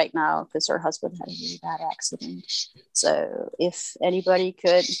support right now because her husband had a really bad accident. So if anybody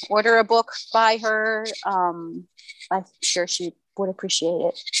could order a book by her, I'm sure she would appreciate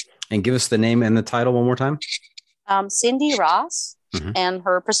it. And give us the name and the title one more time. Cindy Ross. And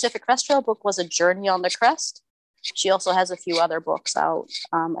her Pacific Crest Trail book was A Journey on the Crest. She also has a few other books out.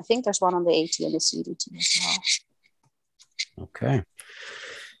 I think there's one on the AT and the CDT as well. Okay.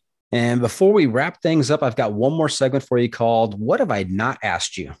 And before we wrap things up, I've got one more segment for you called What Have I Not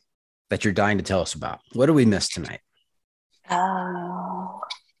Asked You that you're dying to tell us about? What did we miss tonight? Oh,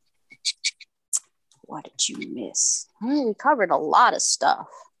 what did you miss? Well, we covered a lot of stuff.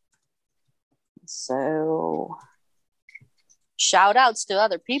 So shout outs to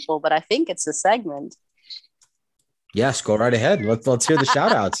other people, but I think it's a segment. Yes, go right ahead. Let's hear the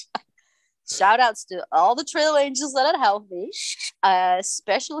shout outs. Shout outs to all the trail angels that had helped me.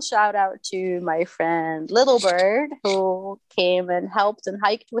 Special shout out to my friend Little Bird, who came and helped and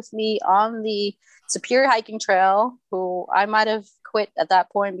hiked with me on the Superior Hiking Trail, who I might have quit at that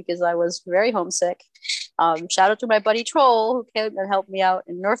point because I was very homesick. Shout out to my buddy Troll, who came and helped me out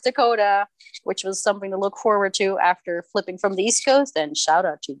in North Dakota, which was something to look forward to after flipping from the East Coast. And shout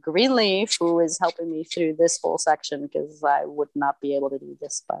out to Greenleaf, who is helping me through this whole section because I would not be able to do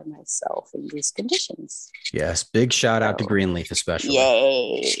this by myself in these conditions. Yes, big shout out to Greenleaf especially.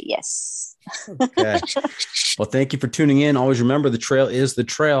 Yay, yes. Okay. Well, thank you for tuning in. Always remember, the trail is the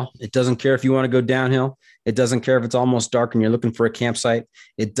trail. It doesn't care if you want to go downhill. It doesn't care if it's almost dark and you're looking for a campsite.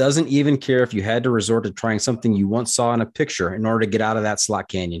 It doesn't even care if you had to resort to trying something you once saw in a picture in order to get out of that slot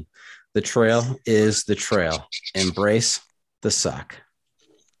canyon. The trail is the trail. Embrace the suck.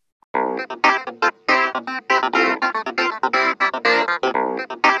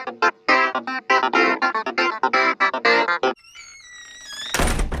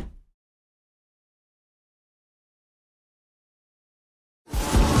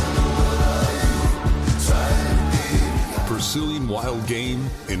 Pursuing wild game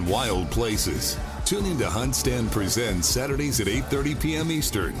in wild places. Tune in to Hunt Stand Presents Saturdays at 8:30 p.m.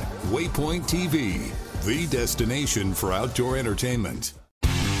 Eastern. Waypoint TV, the destination for outdoor entertainment.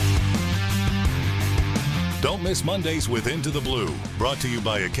 Don't miss Mondays with Into the Blue, brought to you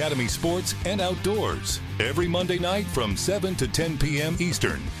by Academy Sports and Outdoors. Every Monday night from 7 to 10 p.m.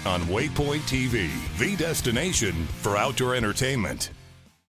 Eastern on Waypoint TV, the destination for outdoor entertainment.